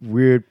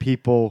weird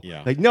people.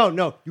 Yeah. Like,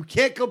 no, you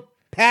can't go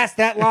past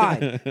that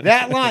line.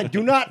 That line.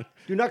 Do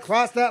not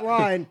cross that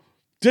line.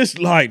 This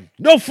line,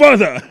 no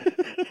further.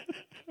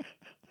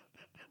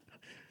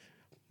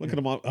 Look at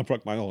them. I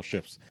broke my old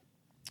ships.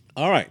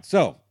 All right.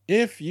 So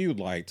if you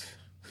liked,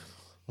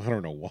 I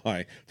don't know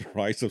why, The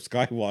Rise of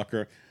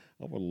Skywalker,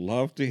 I would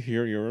love to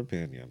hear your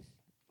opinion.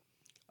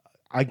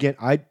 Again,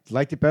 I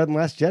liked it better than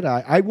Last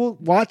Jedi. I will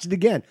watch it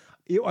again.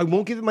 I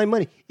won't give it my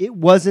money. It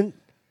wasn't,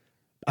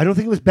 I don't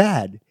think it was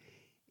bad.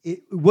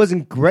 It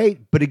wasn't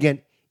great, but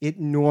again,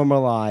 it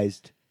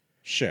normalized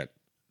Shit.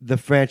 the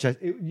franchise.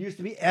 It used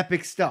to be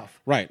epic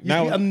stuff. Right. It used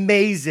to be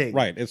amazing.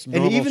 Right. It's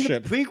normal and even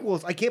shit. the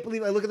prequels, I can't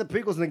believe I look at the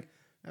prequels and think,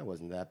 that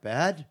wasn't that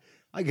bad.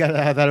 I got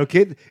to have that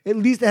okay. At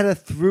least it had a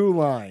through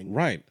line.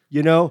 Right.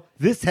 You know,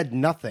 this had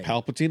nothing.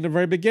 Palpatine in the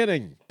very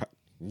beginning.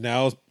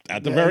 Now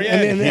at the very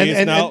end,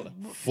 he's now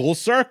full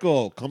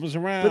circle, comes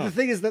around. But the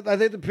thing is that I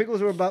think the prequels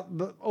were about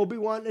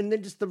Obi-Wan and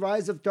then just the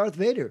rise of Darth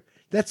Vader.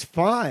 That's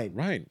fine.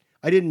 Right.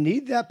 I didn't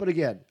need that, but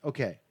again,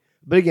 okay.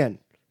 But again,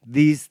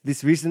 these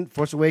recent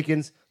Force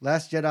Awakens,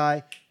 Last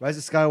Jedi, Rise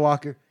of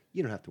Skywalker,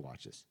 you don't have to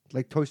watch this.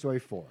 Like Toy Story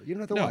 4. You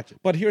don't have to watch it.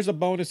 But here's a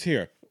bonus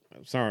here.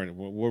 Sorry,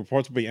 we're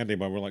supposed to be ending,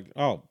 but we're like,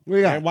 oh,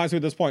 We got it reminds me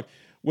of this point.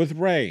 With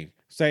Rey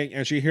saying,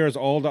 and she hears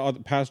all the other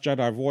past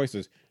Jedi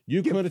voices,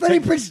 you could Freddie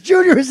Prinze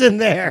Jr. is in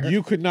there.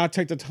 You could not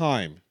take the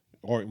time,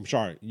 or I'm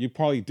sorry, you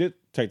probably did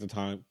take the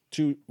time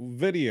to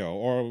video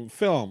or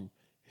film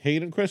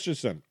Hayden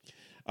Christensen,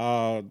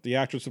 the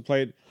actress who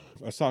played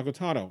Ahsoka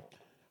Tano,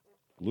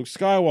 Luke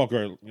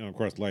Skywalker, of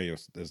course, Leia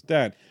is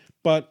dead,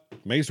 but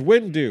Mace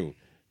Windu.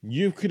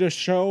 You could have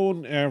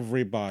shown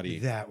everybody.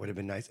 That would have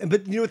been nice.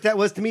 But you know what that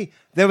was to me?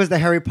 That was the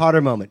Harry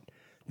Potter moment.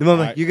 The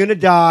moment you're going to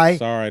die.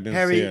 Sorry, I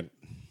didn't see it.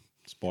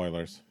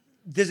 Spoilers.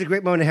 There's a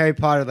great moment in Harry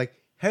Potter. Like,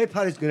 Harry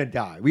Potter's going to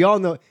die. We all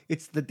know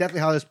it's the Deathly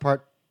Hallows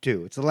Part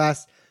 2. It's the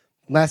last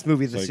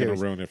movie of the So series. you're going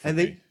to ruin it for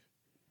me.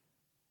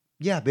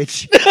 Yeah,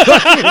 bitch.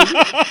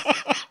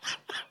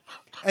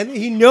 And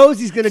he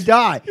knows he's going to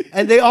die.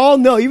 And they all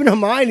know. Even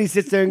Hermione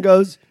sits there and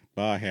goes,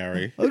 bye,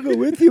 Harry. I'll go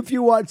with you if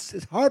you want.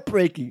 It's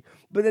heartbreaking.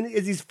 But then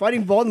as he's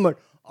fighting Voldemort,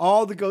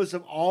 all the ghosts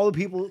of all the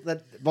people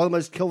that Voldemort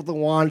has killed with the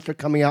wand start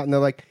coming out. And they're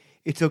like,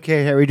 it's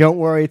okay, Harry. Don't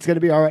worry. It's going to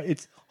be all right.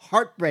 It's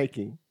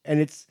heartbreaking. And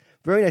it's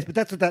very nice. But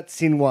that's what that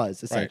scene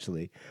was,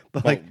 essentially.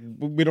 Right.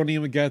 But we don't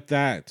even get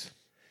that.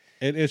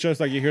 It's just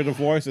like you hear the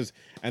voices.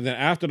 And then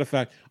after the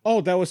fact,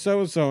 oh, that was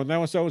so-and-so. And that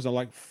was so-and-so.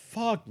 Like,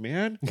 fuck,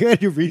 man. You got to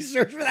do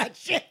research for that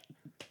shit.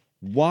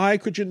 Why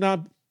could you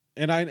not...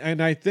 And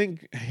I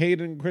think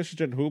Hayden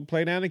Christensen, who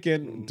played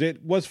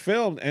Anakin, was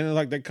filmed, and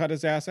like they cut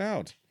his ass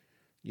out.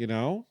 You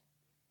know,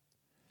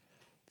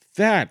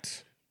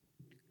 that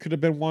could have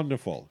been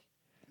wonderful.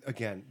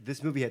 Again,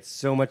 this movie had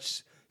so many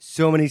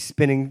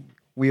spinning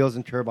wheels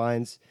and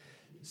turbines,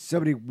 so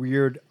many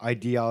weird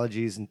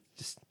ideologies, and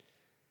just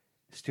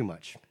it's too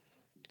much.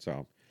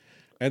 So,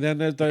 and then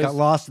there's got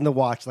lost in the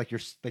watch like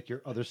your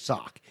other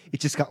sock.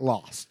 It just got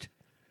lost.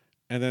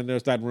 And then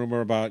there's that rumor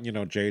about,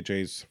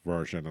 JJ's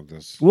version of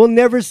this. We'll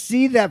never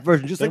see that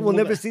version, just like we'll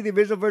never see the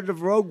original version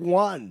of Rogue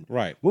One.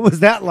 Right. What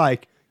was that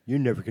like? You're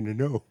never going to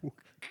know.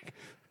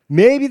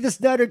 Maybe the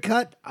Snyder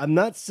Cut, I'm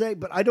not saying,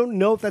 but I don't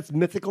know if that's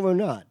mythical or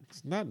not.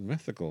 It's not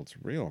mythical. It's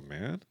real,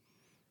 man.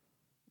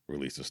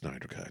 Release the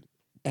Snyder Cut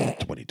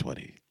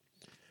 2020.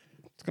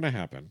 It's going to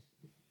happen.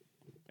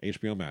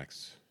 HBO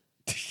Max.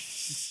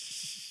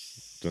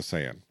 Just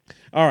saying.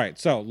 All right,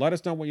 so let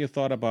us know what you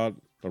thought about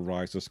The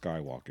Rise of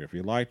Skywalker. If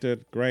you liked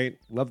it, great.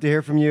 Love to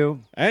hear from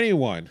you.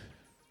 Anyone.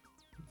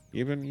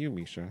 Even you,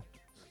 Misha.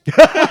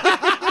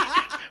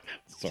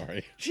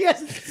 Sorry. She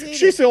hasn't seen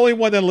She's the only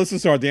one that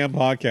listens to our damn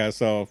podcast,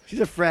 so. She's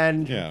a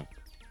friend. Yeah.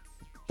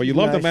 But you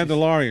love The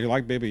Mandalorian. You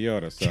like Baby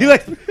Yoda, so.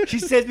 She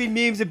sends me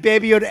memes of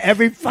Baby Yoda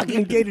every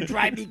fucking day to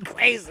drive me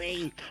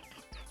crazy.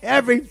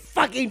 Every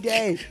fucking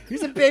day.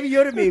 Here's a Baby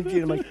Yoda meme,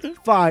 Gene. I'm like,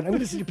 fine. I'm going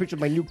to send you a picture of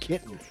my new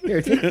kitten.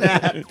 Here, take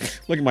that.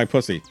 Look at my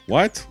pussy.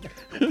 What?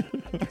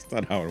 That's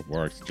not how it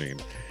works, Gene.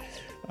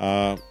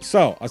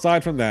 So,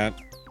 aside from that,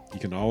 you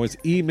can always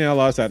email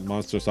us at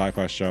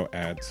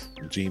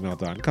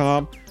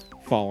monsterscifishow@gmail.com.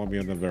 Follow me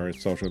on the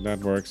various social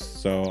networks.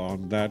 So,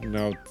 on that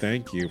note,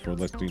 thank you for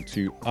listening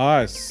to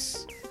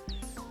us,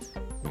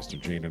 Mr.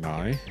 Gene and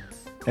I.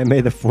 And may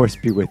the Force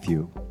be with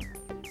you.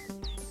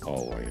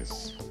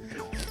 Always.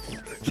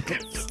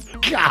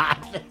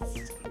 God.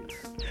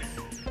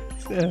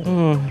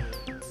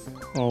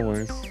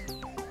 Always.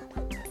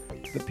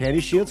 The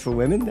panty shields for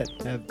women that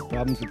have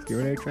problems with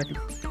urinary tract.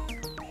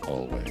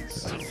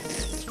 Always.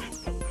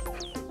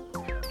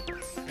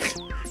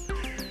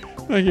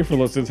 Thank you for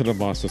listening to the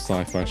Monster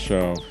Sci-Fi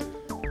Show.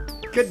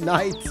 Good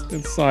night.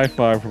 It's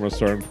sci-fi from a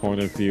certain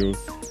point of view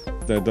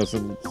that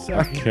doesn't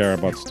care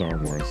about Star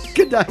Wars.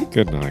 Good night.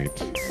 Good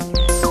night.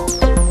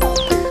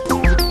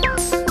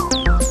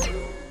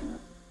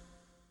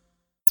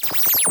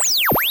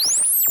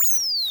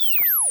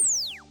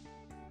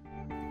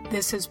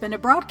 This has been a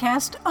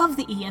broadcast of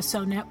the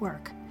ESO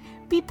Network.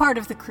 Be part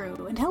of the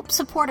crew and help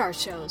support our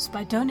shows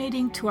by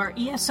donating to our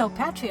ESO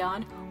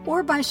Patreon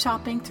or by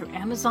shopping through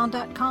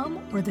Amazon.com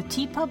or the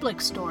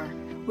TeePublic store,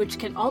 which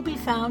can all be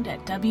found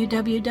at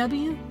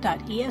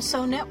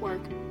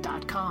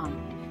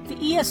www.esonetwork.com.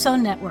 The ESO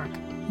Network,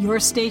 your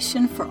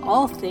station for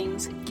all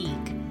things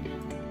geek.